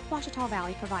 let Ouachita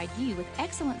Valley provide you with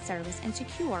excellent service and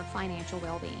secure financial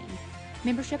well-being.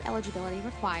 Membership eligibility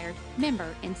required.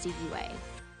 Member NCUA.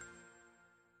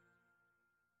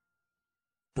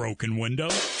 Broken window?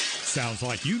 Sounds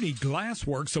like you need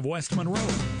Glassworks of West Monroe.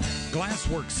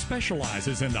 Glassworks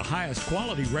specializes in the highest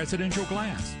quality residential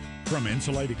glass. From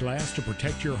insulated glass to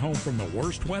protect your home from the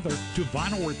worst weather, to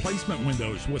vinyl replacement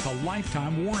windows with a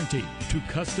lifetime warranty, to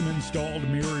custom installed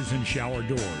mirrors and shower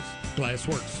doors.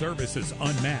 Glassworks service is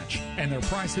unmatched, and their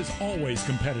price is always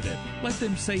competitive. Let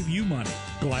them save you money.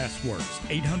 Glassworks,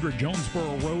 800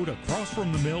 Jonesboro Road, across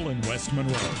from the mill in West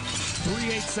Monroe.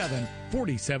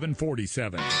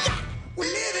 387-4747.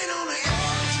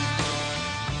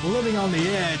 Living on the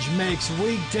edge makes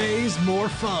weekdays more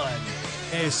fun,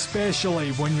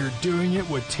 especially when you're doing it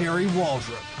with Terry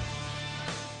Waldrop.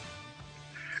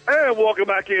 And welcome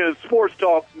back in Sports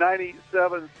Talk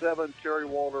 97.7. Terry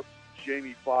Waldrop,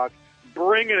 Jamie Foxx,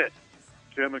 bringing it.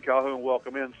 Tim and Calhoun,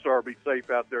 welcome in, sir. Be safe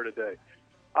out there today.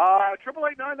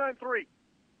 888-993-7762,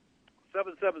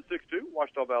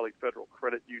 Ouachita Valley Federal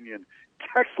Credit Union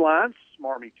text line.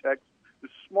 Smarmy text. The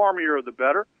smarmier, the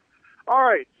better. All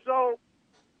right, so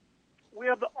we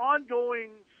have the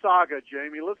ongoing saga,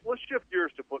 Jamie. Let's shift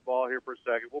gears to football here for a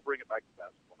second. We'll bring it back to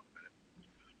basketball in a minute.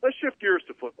 Let's shift gears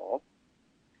to football.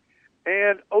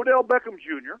 And Odell Beckham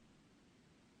Jr.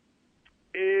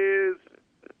 is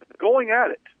going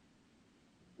at it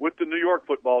with the New York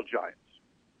Football Giants.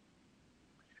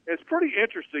 It's pretty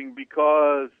interesting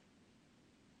because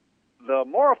the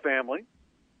Mara family,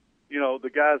 you know, the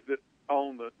guys that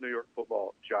own the New York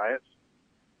Football Giants,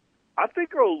 I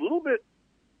think are a little bit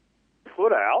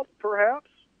put out, perhaps,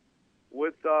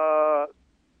 with the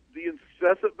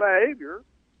incessant behavior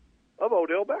of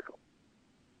Odell Beckham.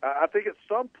 I think at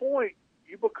some point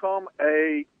you become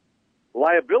a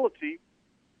liability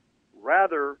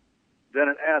rather than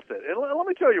an asset. And let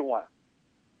me tell you why.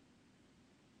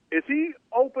 Is he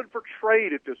open for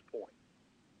trade at this point?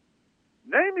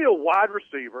 Name me a wide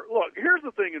receiver. Look, here's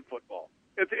the thing in football,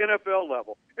 at the NFL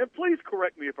level, and please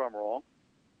correct me if I'm wrong.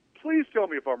 Please tell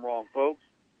me if I'm wrong, folks.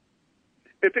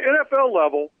 At the NFL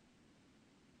level,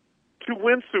 to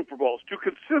win Super Bowls, to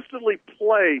consistently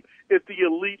play at the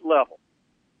elite level,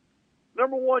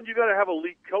 number one, you got to have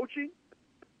elite coaching.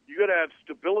 You got to have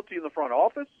stability in the front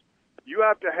office. You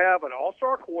have to have an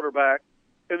all-star quarterback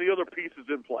and the other pieces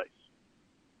in place.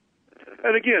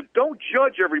 And again, don't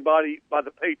judge everybody by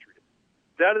the Patriots.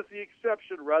 That is the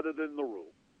exception rather than the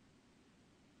rule.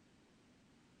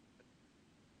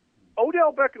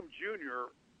 Odell Beckham Jr.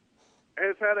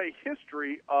 has had a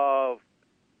history of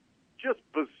just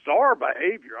bizarre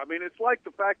behavior. I mean, it's like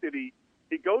the fact that he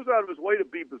goes out of his way to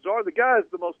be bizarre. The guy is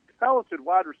the most talented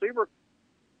wide receiver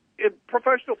in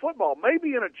professional football,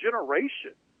 maybe in a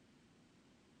generation.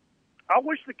 I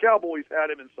wish the Cowboys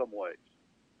had him in some ways.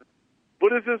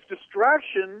 But is this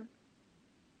distraction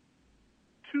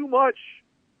too much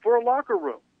for a locker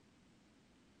room?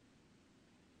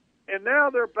 And now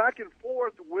they're back and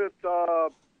forth with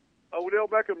Odell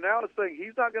Beckham now is saying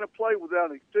he's not going to play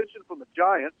without an extension from the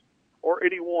Giants or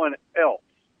anyone else.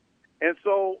 And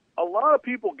so a lot of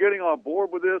people getting on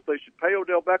board with this, they should pay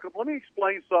Odell Beckham. Let me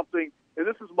explain something, and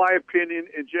this is my opinion,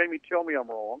 and Jamie, tell me I'm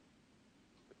wrong.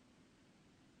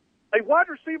 A wide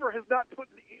receiver has not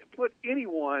put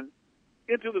anyone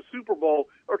into the Super Bowl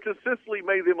or consistently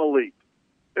made them elite.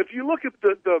 If you look at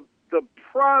the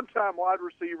primetime wide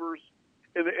receivers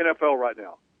in the NFL right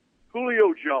now,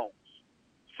 Julio Jones,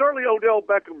 certainly Odell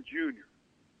Beckham Jr.,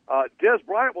 Des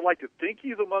Bryant would like to think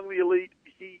he's among the elite.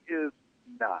 He is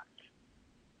not.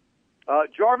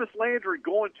 Jarvis Landry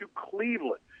going to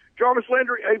Cleveland. Jarvis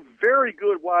Landry, a very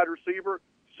good wide receiver,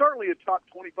 certainly a top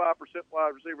 25%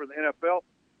 wide receiver in the NFL.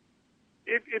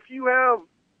 If you have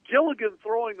Gilligan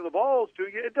throwing the balls to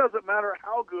you, it doesn't matter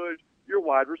how good your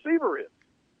wide receiver is.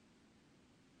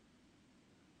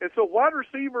 And so wide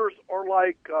receivers are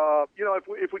like,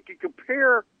 if we can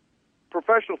compare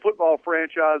professional football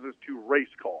franchises to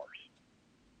race cars,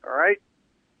 all right?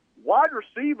 Wide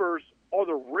receivers are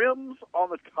the rims on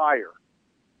the tire.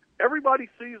 Everybody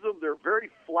sees them. They're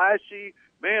very flashy.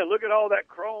 Man, look at all that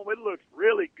chrome. It looks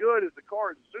really good as the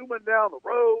car is zooming down the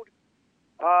road.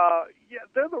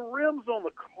 They're the rims on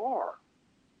the car.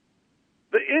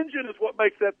 The engine is what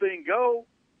makes that thing go,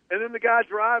 and then the guy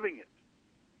driving it.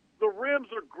 The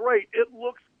rims are great. It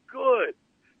looks good.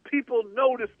 People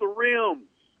notice the rims.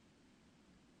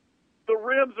 The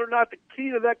rims are not the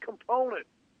key to that component.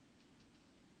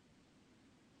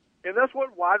 And that's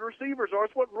what wide receivers are.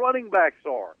 It's what running backs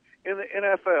are in the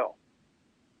NFL.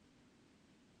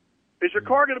 Is your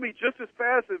car going to be just as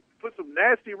fast if you put some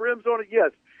nasty rims on it?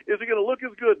 Yes. Is it going to look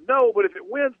as good? No, but if it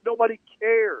wins, nobody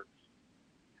cares.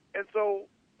 And so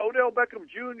Odell Beckham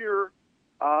Jr.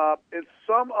 And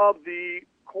some of the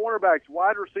cornerbacks,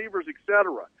 wide receivers,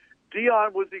 etc.,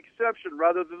 Dion was the exception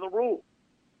rather than the rule.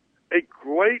 A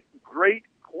great, great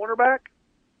cornerback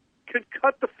can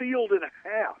cut the field in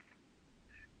half.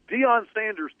 Deion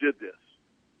Sanders did this.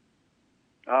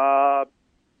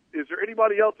 Is there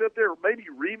anybody else out there? Maybe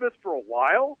Revis for a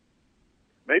while.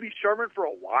 Maybe Sherman for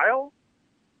a while.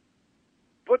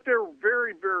 But they're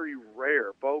very, very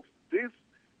rare, folks.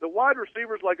 The wide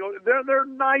receivers, they're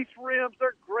nice rims.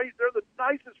 They're great. They're the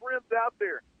nicest rims out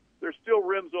there. They're still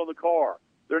rims on the car.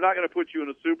 They're not going to put you in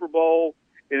a Super Bowl.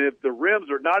 And if the rims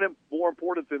are not more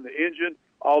important than the engine,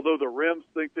 although the rims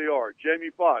think they are. Jamie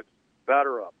Foxx,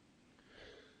 batter up.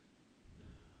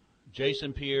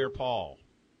 Jason Pierre-Paul,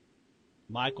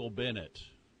 Michael Bennett.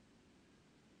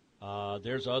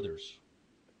 There's others.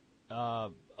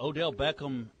 Odell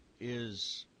Beckham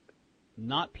is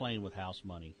not playing with house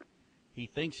money. He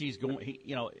thinks he's going.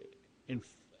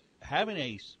 Having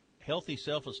a healthy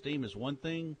self-esteem is one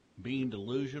thing. Being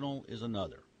delusional is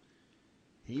another.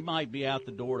 He might be out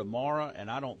the door tomorrow,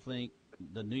 and I don't think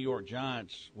the New York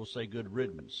Giants will say good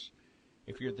riddance.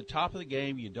 If you're at the top of the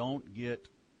game, you don't get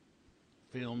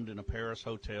filmed in a Paris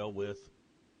hotel with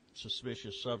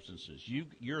suspicious substances.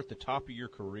 You're at the top of your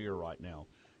career right now.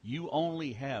 You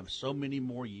only have so many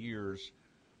more years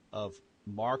of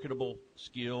marketable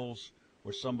skills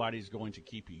where somebody's going to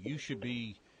keep you. You should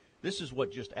be – this is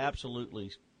what just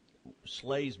absolutely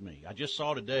slays me. I just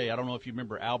saw today, I don't know if you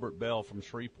remember Albert Bell from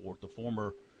Shreveport, the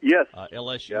former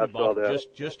LSU ball,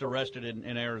 just arrested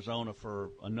in Arizona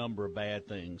for a number of bad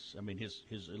things. I mean,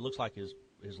 it looks like his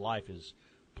life is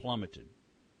plummeted.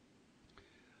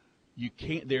 You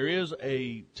can't. There is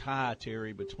a tie,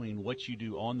 Terry, between what you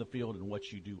do on the field and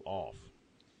what you do off.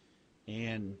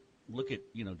 And look at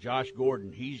Josh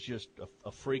Gordon. He's just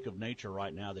a freak of nature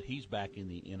right now that he's back in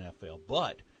the NFL.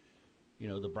 But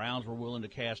the Browns were willing to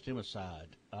cast him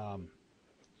aside.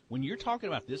 When you're talking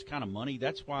about this kind of money,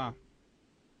 that's why.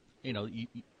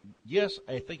 Yes,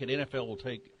 I think an NFL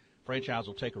franchise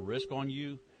will take a risk on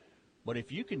you, but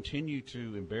if you continue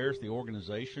to embarrass the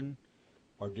organization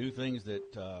or do things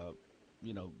that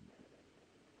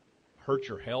hurt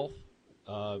your health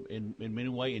in many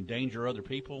ways, endanger other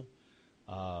people,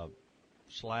 who's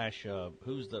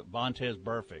the Vontez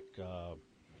Burfict,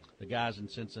 the guys in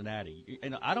Cincinnati.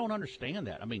 And I don't understand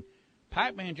that. I mean,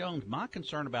 Pac-Man Jones, my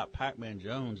concern about Pac-Man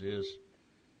Jones is,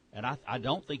 and I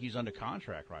don't think he's under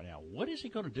contract right now, what is he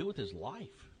going to do with his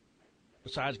life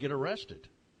besides get arrested?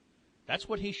 That's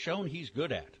what he's shown he's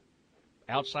good at.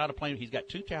 Outside of playing, he's got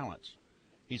two talents.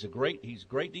 He's great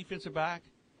defensive back,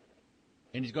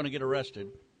 and he's going to get arrested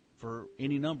for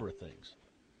any number of things.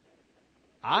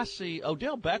 I see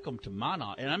Odell Beckham, to my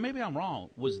knowledge, and maybe I'm wrong,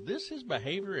 was this his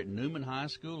behavior at Newman High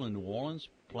School in New Orleans,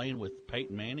 playing with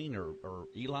Peyton Manning or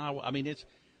Eli? I mean,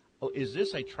 is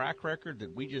this a track record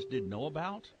that we just didn't know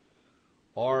about?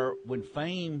 Or when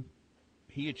fame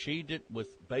he achieved it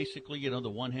with basically, the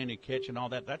one-handed catch and all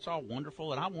that. That's all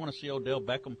wonderful, and I want to see Odell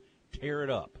Beckham tear it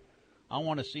up. I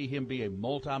want to see him be a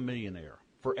multimillionaire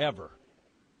forever.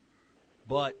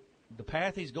 But the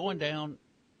path he's going down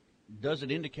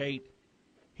doesn't indicate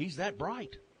he's that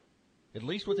bright, at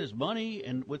least with his money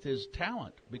and with his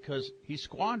talent, because he's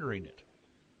squandering it.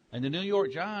 And the New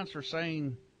York Giants are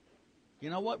saying, you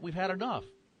know what, we've had enough.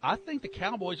 I think the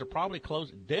Cowboys are probably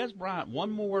close. Dez Bryant,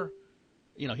 one more,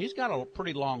 he's got a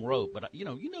pretty long rope, but,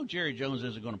 Jerry Jones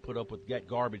isn't going to put up with that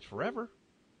garbage forever.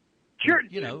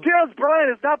 Dez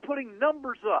Bryant is not putting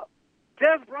numbers up.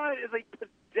 Dez Bryant is a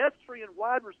pedestrian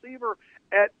wide receiver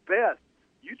at best.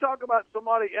 You talk about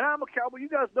somebody, and I'm a Cowboy. You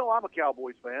guys know I'm a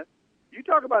Cowboys fan. You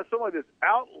talk about somebody that's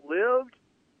outlived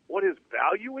what his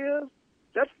value is.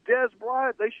 That's Dez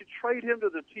Bryant. They should trade him to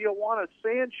the Tijuana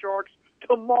Sand Sharks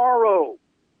tomorrow.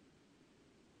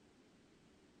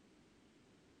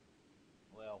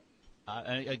 Well,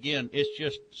 again, it's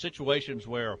just situations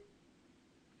where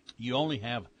you only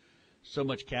have so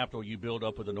much capital you build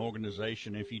up with an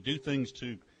organization. If you do things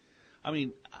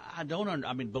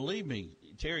believe me,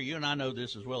 Terry, you and I know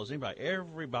this as well as anybody.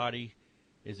 Everybody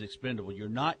is expendable. You're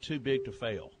not too big to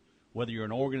fail, whether you're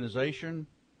an organization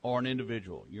or an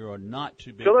individual. You're not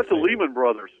too big. So that's to the fail. Lehman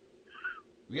Brothers.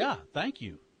 Yeah, thank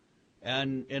you,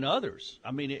 and others.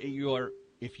 I mean, if you're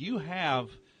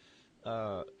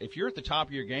at the top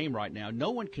of your game right now, no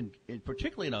one can,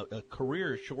 particularly in a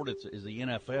career as short as the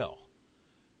NFL.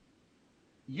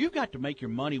 You've got to make your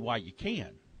money while you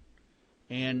can.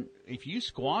 And if you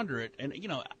squander it, and,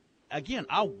 again,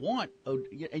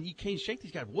 and you can't shake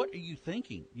these guys. What are you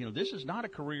thinking? This is not a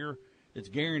career that's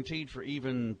guaranteed for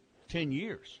even 10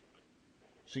 years.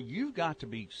 So you've got to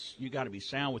be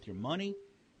sound with your money.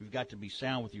 You've got to be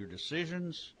sound with your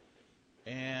decisions.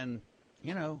 And,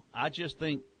 I just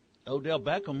think Odell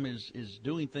Beckham is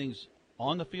doing things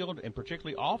on the field and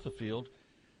particularly off the field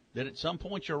that at some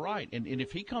point you're right. And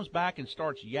if he comes back and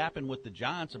starts yapping with the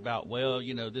Giants about,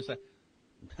 this,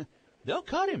 they'll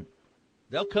cut him.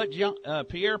 They'll cut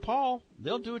Pierre-Paul.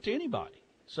 They'll do it to anybody.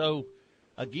 So,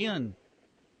 again,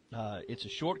 it's a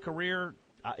short career.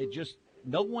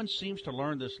 No one seems to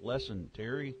learn this lesson,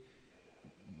 Terry.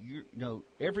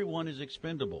 Everyone is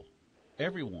expendable.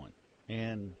 Everyone.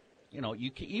 And,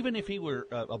 even if he were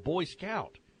a Boy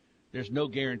Scout, there's no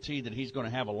guarantee that he's going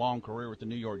to have a long career with the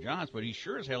New York Giants, but he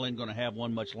sure as hell ain't going to have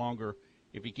one much longer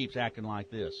if he keeps acting like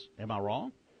this. Am I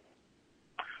wrong?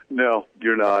 No,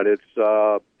 you're not. It's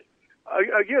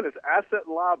again, it's asset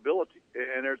and liability,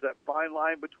 and there's that fine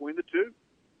line between the two.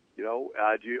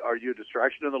 Are you a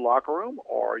distraction in the locker room,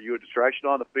 or are you a distraction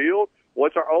on the field?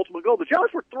 What's our ultimate goal? The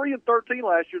Giants were 3-13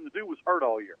 last year, and the dude was hurt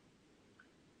all year.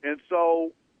 And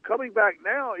so, coming back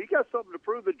now, he got something to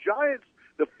prove. The Giants,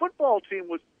 the football team,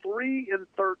 was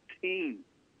 3-13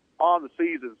 on the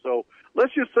season. So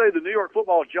let's just say the New York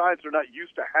Football Giants are not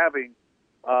used to having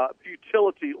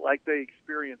futility like they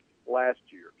experienced last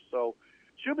year. So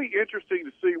should be interesting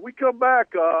to see. We come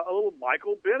back, a little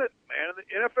Michael Bennett,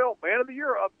 NFL Man of the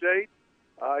Year update.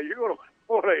 You're going to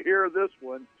want to hear this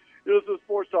one. This is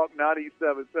Sports Talk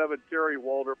 97.7. Terry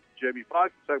Waldrop, Jamie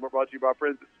Foxx. Segment brought to you by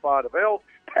friends at Spa of L.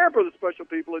 Pamper the special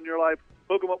people in your life.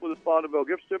 Hook them up with a Spa of L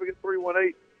gift certificate,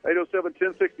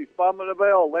 318-807-1060. Spa of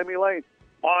L, Lemmy Lane,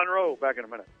 Monroe. Back in a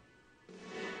minute.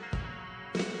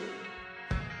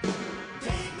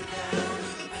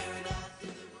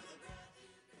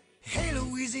 Hey,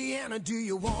 Louisiana, do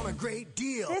you want a great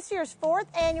deal? This year's 4th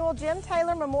annual Jim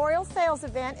Taylor Memorial Sales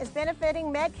Event is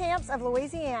benefiting Med Camps of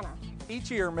Louisiana.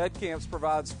 Each year, Med Camps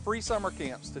provides free summer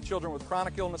camps to children with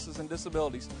chronic illnesses and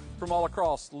disabilities from all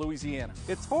across Louisiana.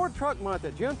 It's Ford Truck Month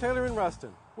at Jim Taylor in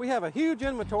Ruston. We have a huge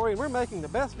inventory, and we're making the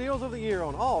best deals of the year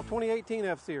on all 2018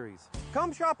 F-Series.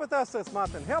 Come shop with us this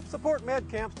month and help support Med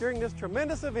Camps during this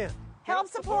tremendous event. Help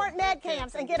support Med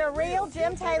Camps and get a real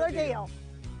Jim Taylor deal.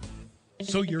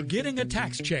 So you're getting a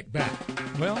tax check back.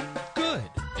 Well, good.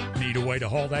 Need a way to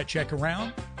haul that check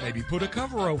around? Maybe put a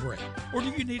cover over it. Or do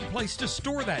you need a place to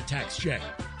store that tax check?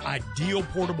 Ideal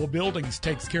Portable Buildings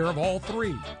takes care of all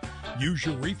three. Use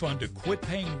your refund to quit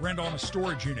paying rent on a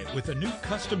storage unit with a new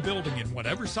custom building in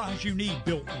whatever size you need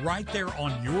built right there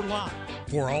on your lot.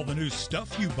 For all the new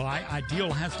stuff you buy,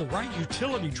 Ideal has the right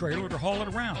utility trailer to haul it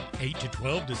around. 8 to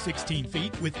 12 to 16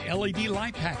 feet with LED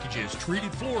light packages,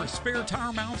 treated floors, spare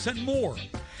tire mounts, and more.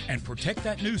 And protect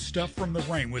that new stuff from the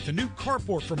rain with a new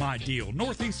carport from Ideal,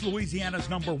 Northeast Louisiana's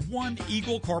 #1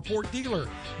 Eagle carport dealer.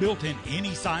 Built in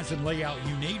any size and layout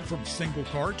you need, from single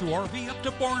car to RV up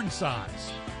to barn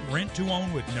size. Rent to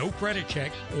own with no credit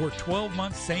check, or 12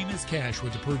 months same as cash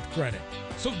with approved credit.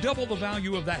 So double the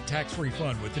value of that tax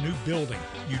refund with the new building,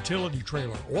 utility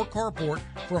trailer, or carport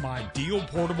from Ideal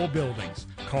Portable Buildings.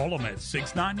 Call them at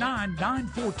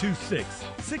 699-9426,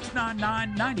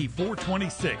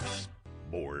 699-9426.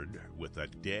 Bored with a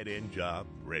dead-end job,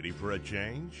 ready for a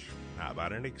change? How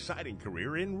about an exciting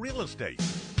career in real estate?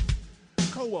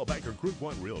 Coldwell Banker Group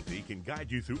 1 Realty can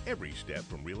guide you through every step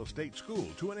from real estate school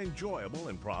to an enjoyable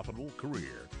and profitable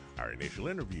career. Our initial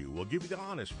interview will give you the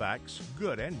honest facts,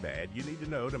 good and bad, you need to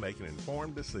know to make an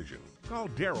informed decision. Call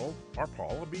Daryl or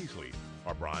Paula Beasley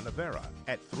or Brian Avera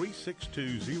at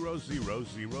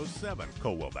 362-0007.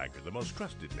 Coldwell Banker, the most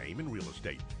trusted name in real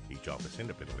estate. Each office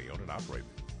independently owned and operated.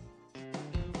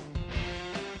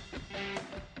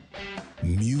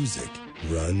 Music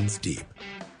runs deep.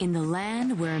 In the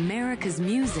land where America's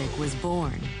music was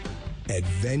born.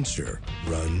 Adventure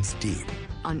runs deep.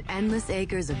 On endless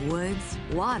acres of woods,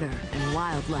 water, and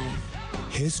wildlife.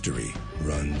 History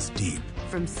runs deep.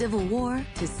 From Civil War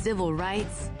to civil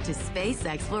rights to space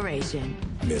exploration.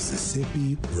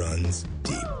 Mississippi runs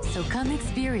deep. So come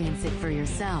experience it for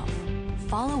yourself.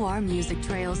 Follow our music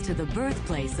trails to the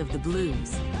birthplace of the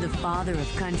blues, the father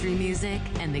of country music,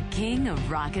 and the king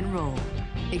of rock and roll.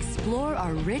 Explore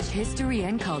our rich history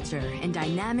and culture in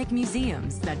dynamic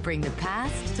museums that bring the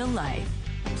past to life.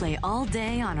 Play all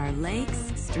day on our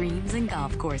lakes, streams, and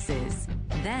golf courses.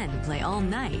 Then play all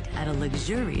night at a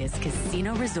luxurious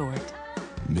casino resort.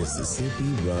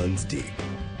 Mississippi runs deep.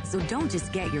 So don't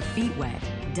just get your feet wet,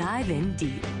 dive in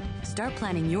deep. Start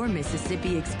planning your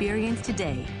Mississippi experience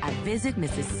today at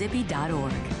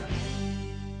visitmississippi.org.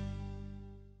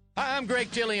 Hi, I'm Greg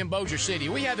Tilley in Bossier City.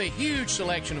 We have a huge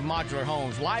selection of modular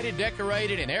homes, lighted,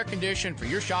 decorated, and air-conditioned for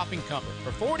your shopping comfort.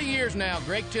 For 40 years now,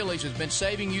 Greg Tilley's has been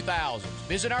saving you thousands.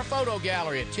 Visit our photo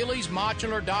gallery at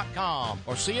tilleysmodular.com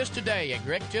or see us today at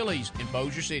Greg Tilley's in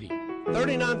Bossier City.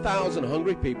 39,000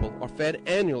 hungry people are fed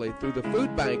annually through the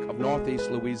Food Bank of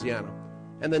Northeast Louisiana,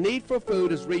 and the need for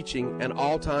food is reaching an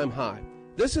all-time high.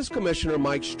 This is Commissioner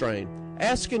Mike Strain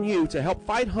asking you to help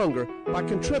fight hunger by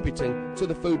contributing to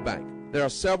the Food Bank. There are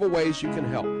several ways you can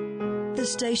help. The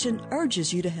station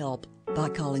urges you to help by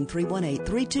calling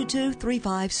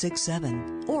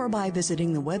 318-322-3567 or by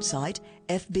visiting the website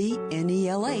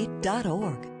fbnela.org.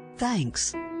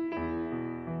 Thanks.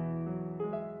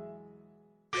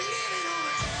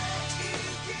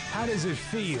 How does it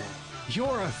feel?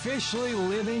 You're officially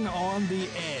living on the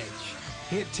edge.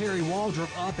 Hit Terry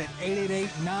Waldrop up at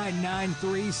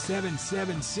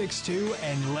 888-993-7762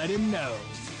 and let him know.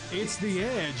 It's The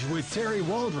Edge with Terry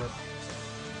Waldrop.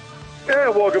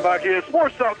 And welcome back in.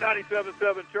 Sports Talk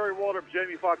 97.7. Terry Waldrop,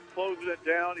 Jamie Foxx closing it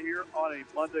down here on a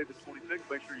Monday the 26th.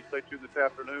 Make sure you stay tuned this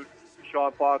afternoon.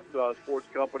 Sean Fox Sports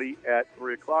Company at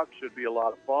 3 o'clock. Should be a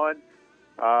lot of fun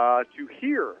to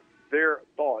hear their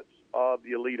thoughts of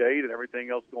the Elite Eight and everything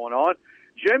else going on.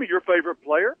 Jamie, your favorite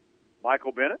player,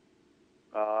 Michael Bennett,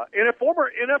 and a former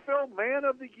NFL Man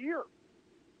of the Year.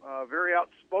 Very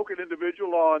outspoken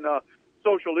individual on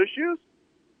social issues.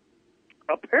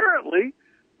 Apparently,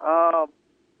 going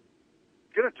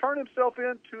to turn himself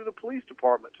into the police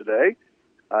department today.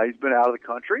 He's been out of the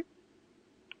country.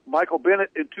 Michael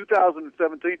Bennett in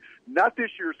 2017, not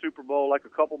this year's Super Bowl like a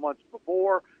couple months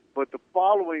before, but the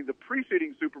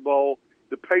preceding Super Bowl,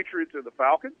 the Patriots and the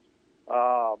Falcons.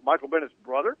 Michael Bennett's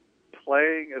brother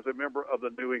playing as a member of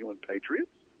the New England Patriots.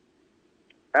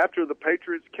 After the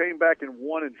Patriots came back and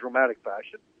won in dramatic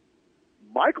fashion,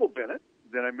 Michael Bennett,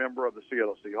 then a member of the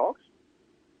Seattle Seahawks,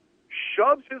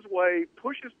 shoves his way,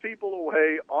 pushes people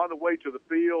away on the way to the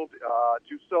field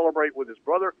to celebrate with his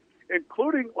brother,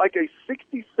 including like a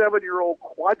 67-year-old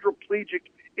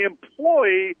quadriplegic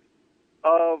employee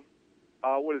of,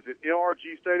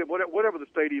 NRG Stadium, whatever the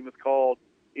stadium is called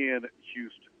in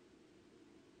Houston.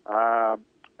 A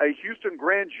Houston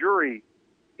grand jury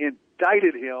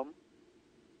indicted him,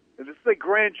 and this is a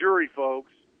grand jury,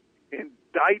 folks,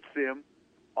 indicts him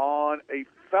on a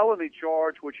felony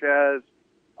charge which has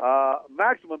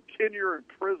maximum tenure in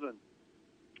prison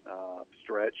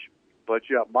stretch. But,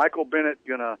 yeah, Michael Bennett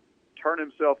going to turn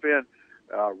himself in.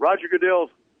 Roger Goodell's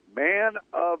Man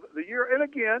of the Year. And,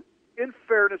 again, in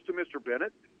fairness to Mr.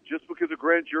 Bennett, just because a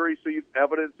grand jury sees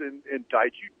evidence and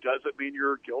indicts you doesn't mean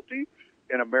you're guilty.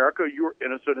 In America, you're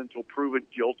innocent until proven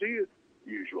guilty,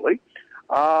 usually.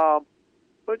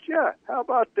 But, yeah, how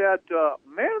about that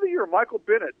Man of the Year, Michael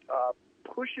Bennett,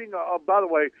 pushing, by the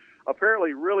way,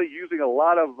 apparently really using a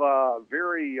lot of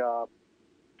very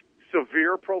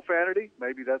severe profanity,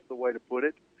 maybe that's the way to put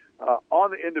it,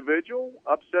 on the individual,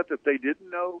 upset that they didn't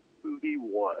know who he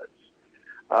was.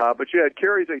 But it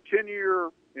carries a 10-year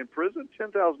in prison,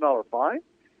 $10,000 fine.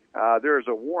 There is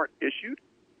a warrant issued,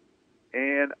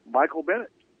 and Michael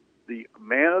Bennett, the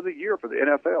Man of the Year for the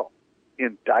NFL,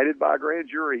 indicted by a grand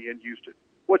jury in Houston.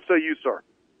 What say you, sir?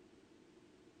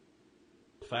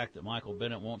 The fact that Michael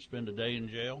Bennett won't spend a day in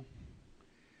jail,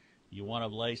 you want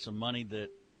to lay some money that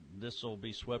this will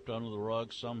be swept under the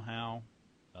rug somehow,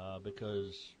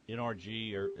 because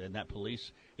NRG and that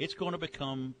police, it's going to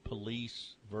become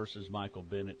police versus Michael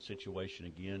Bennett situation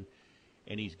again,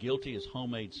 and he's guilty as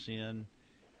homemade sin.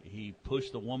 He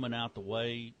pushed the woman out the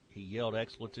way. He yelled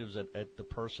expletives at the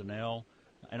personnel.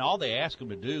 And all they asked him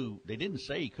to do, they didn't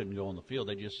say he couldn't go on the field.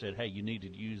 They just said, hey, you need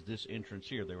to use this entrance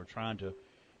here. They were trying to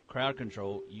crowd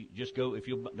control. You just go, if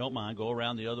you don't mind, go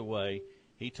around the other way.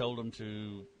 He told them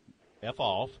to F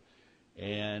off,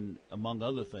 and among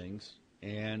other things.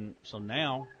 And so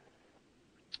now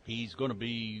he's going to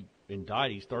be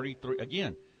indicted. He's 33.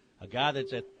 Again, a guy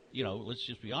that's at, let's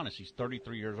just be honest, he's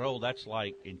 33 years old. That's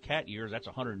like, in cat years, that's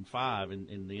 105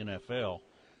 in the NFL.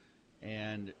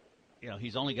 And,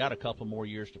 he's only got a couple more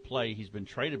years to play. He's been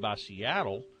traded by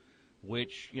Seattle,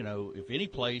 which, if any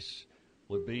place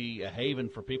would be a haven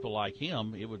for people like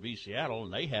him, it would be Seattle,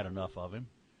 and they had enough of him.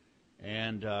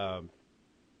 And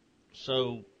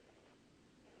so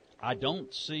I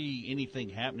don't see anything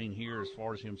happening here as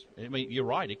far as him. I mean, you're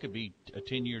right. It could be a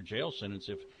 10-year jail sentence.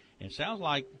 And it sounds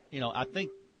like, I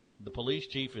think the police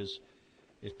chief is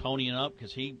ponying up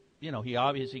because he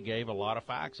obviously gave a lot of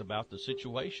facts about the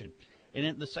situation.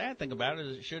 And the sad thing about it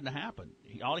is it shouldn't have happened.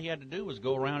 All he had to do was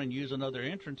go around and use another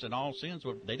entrance, and all sins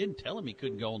were. They didn't tell him he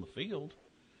couldn't go on the field.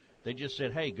 They just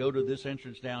said, hey, go to this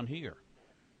entrance down here.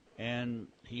 And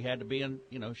he had to be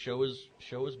show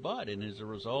his butt. And as a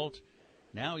result,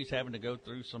 now he's having to go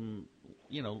through some,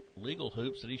 legal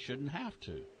hoops that he shouldn't have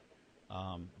to.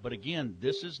 But again,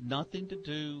 this is nothing to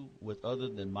do with other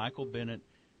than Michael Bennett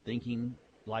thinking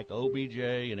like OBJ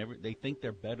and they think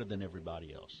they're better than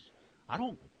everybody else. I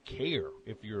don't care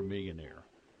if you're a millionaire.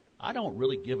 I don't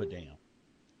really give a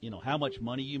damn, how much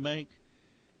money you make.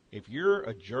 If you're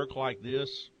a jerk like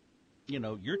this,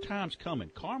 your time's coming.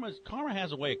 Karma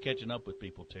has a way of catching up with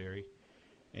people, Terry.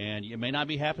 And it may not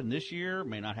be happening this year,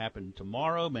 may not happen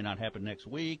tomorrow, may not happen next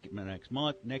week, next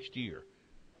month, next year.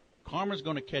 Karma's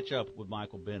going to catch up with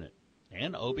Michael Bennett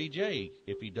and OBJ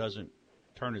if he doesn't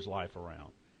turn his life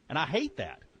around. And I hate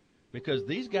that because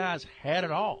these guys had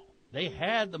it all. They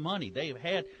had the money.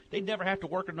 They'd never have to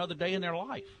work another day in their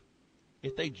life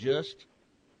if they just,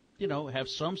 have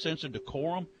some sense of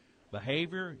decorum,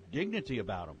 behavior, dignity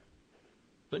about them.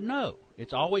 But no,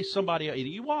 it's always somebody.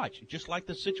 You watch, just like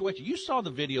the situation. You saw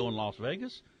the video in Las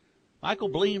Vegas. Michael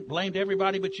blamed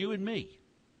everybody but you and me.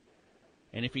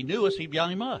 And if he knew us, he'd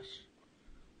blame us.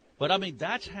 But, I mean,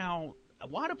 that's how –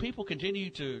 why do people continue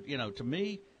to, to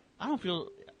me,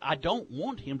 I don't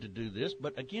want him to do this.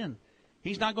 But, again,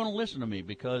 he's not going to listen to me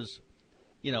because,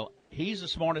 he's the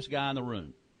smartest guy in the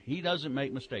room. He doesn't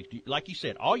make mistakes. Like you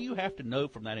said, all you have to know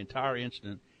from that entire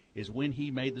incident is when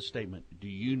he made the statement, do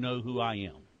you know who I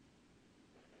am?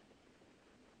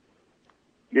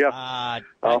 Yeah.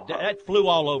 That flew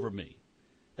all over me.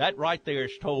 That right there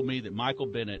has told me that Michael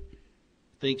Bennett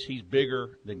thinks he's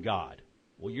bigger than God.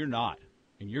 Well, you're not.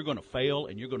 And you're going to fail,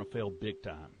 and you're going to fail big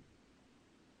time.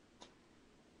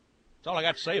 That's all I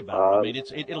got to say about it. I mean,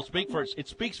 it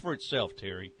speaks for itself,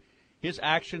 Terry. His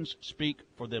actions speak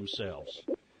for themselves.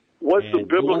 What's the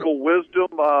biblical wisdom?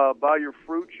 By your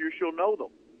fruits you shall know them.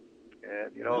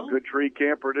 And, a good tree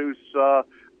can't produce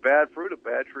bad fruit. A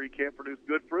bad tree can't produce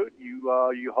good fruit.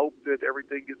 You hope that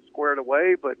everything gets squared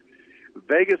away, but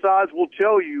Vegas odds will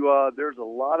tell you there's a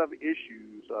lot of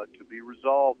issues to be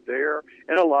resolved there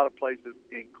and a lot of places,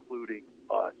 including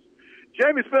us.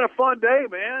 Jamie, it's been a fun day,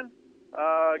 man.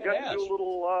 Got to do a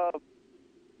little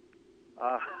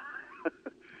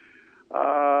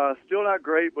still not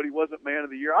great, but he wasn't Man of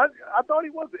the Year. I thought he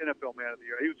was the NFL Man of the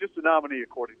Year. He was just a nominee,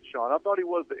 according to Sean. I thought he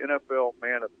was the NFL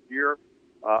Man of the Year.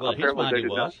 Apparently they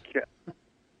did not count.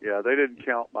 Yeah, they didn't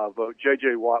count my vote.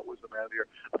 J.J. Watt was the Man of the Year.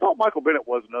 I thought Michael Bennett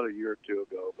was another year or two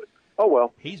ago, but oh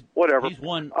well. Whatever. He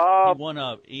won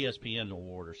a ESPN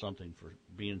award or something for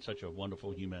being such a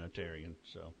wonderful humanitarian.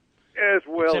 So as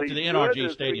well, except to the NRG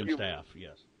Stadium staff,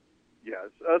 yes. Yes,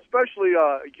 especially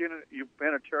a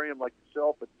humanitarian like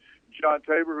yourself and John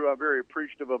Tabor, who I'm very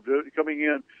appreciative of coming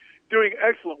in, doing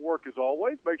excellent work as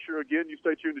always. Make sure, again, you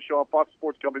stay tuned to Sean Fox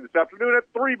Sports Company this afternoon at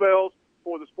 3 bells.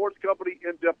 for the sports company,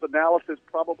 in-depth analysis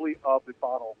probably of the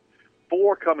Final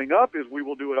Four coming up, as we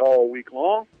will do it all week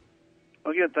long.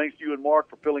 Again, thanks to you and Mark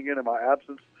for filling in my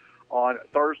absence on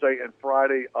Thursday and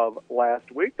Friday of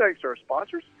last week. Thanks to our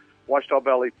sponsors, Ouachita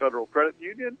Valley Federal Credit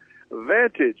Union,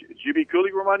 Vantage, GB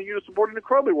Cooley, reminding you to support an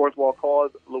incredibly worthwhile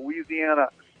cause, Louisiana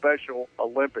Special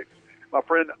Olympics. My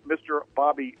friend, Mr.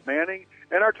 Bobby Manning,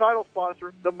 and our title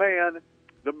sponsor, the man,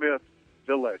 the myth,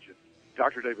 the legend,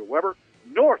 Dr. David Weber,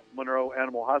 North Monroe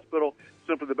Animal Hospital.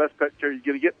 Simply the best pet care you're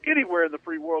going to get anywhere in the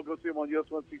free world. Go see him on US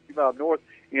 165 North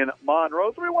in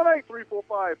Monroe,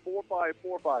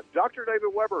 318-345-4545. Dr. David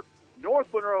Weber, North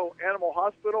Monroe Animal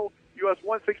Hospital, US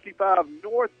 165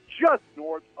 North, just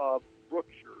north of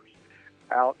Brookshires,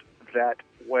 out that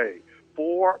way.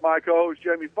 For my co-host,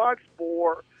 Jamie Foxx,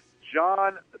 for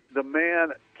John the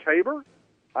Man Tabor,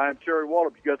 I'm Terry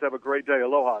Waldrop. You guys have a great day.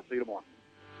 Aloha. See you tomorrow.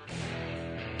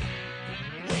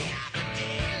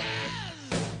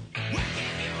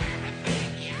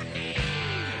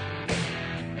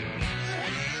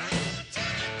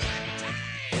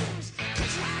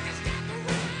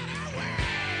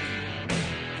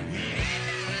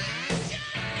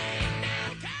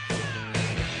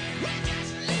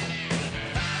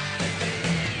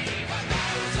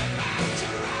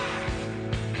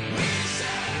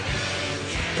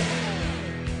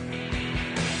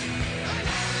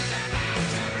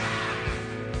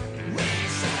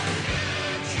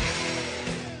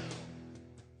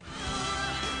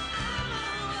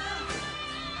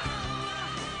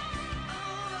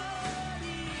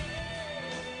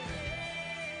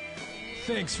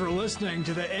 Thanks for listening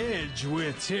to The Edge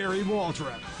with Terry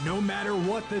Waldrop. No matter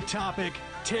what the topic,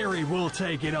 Terry will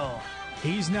take it on.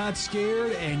 He's not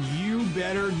scared, and you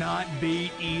better not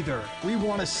be either. We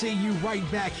want to see you right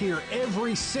back here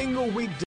every single weekday.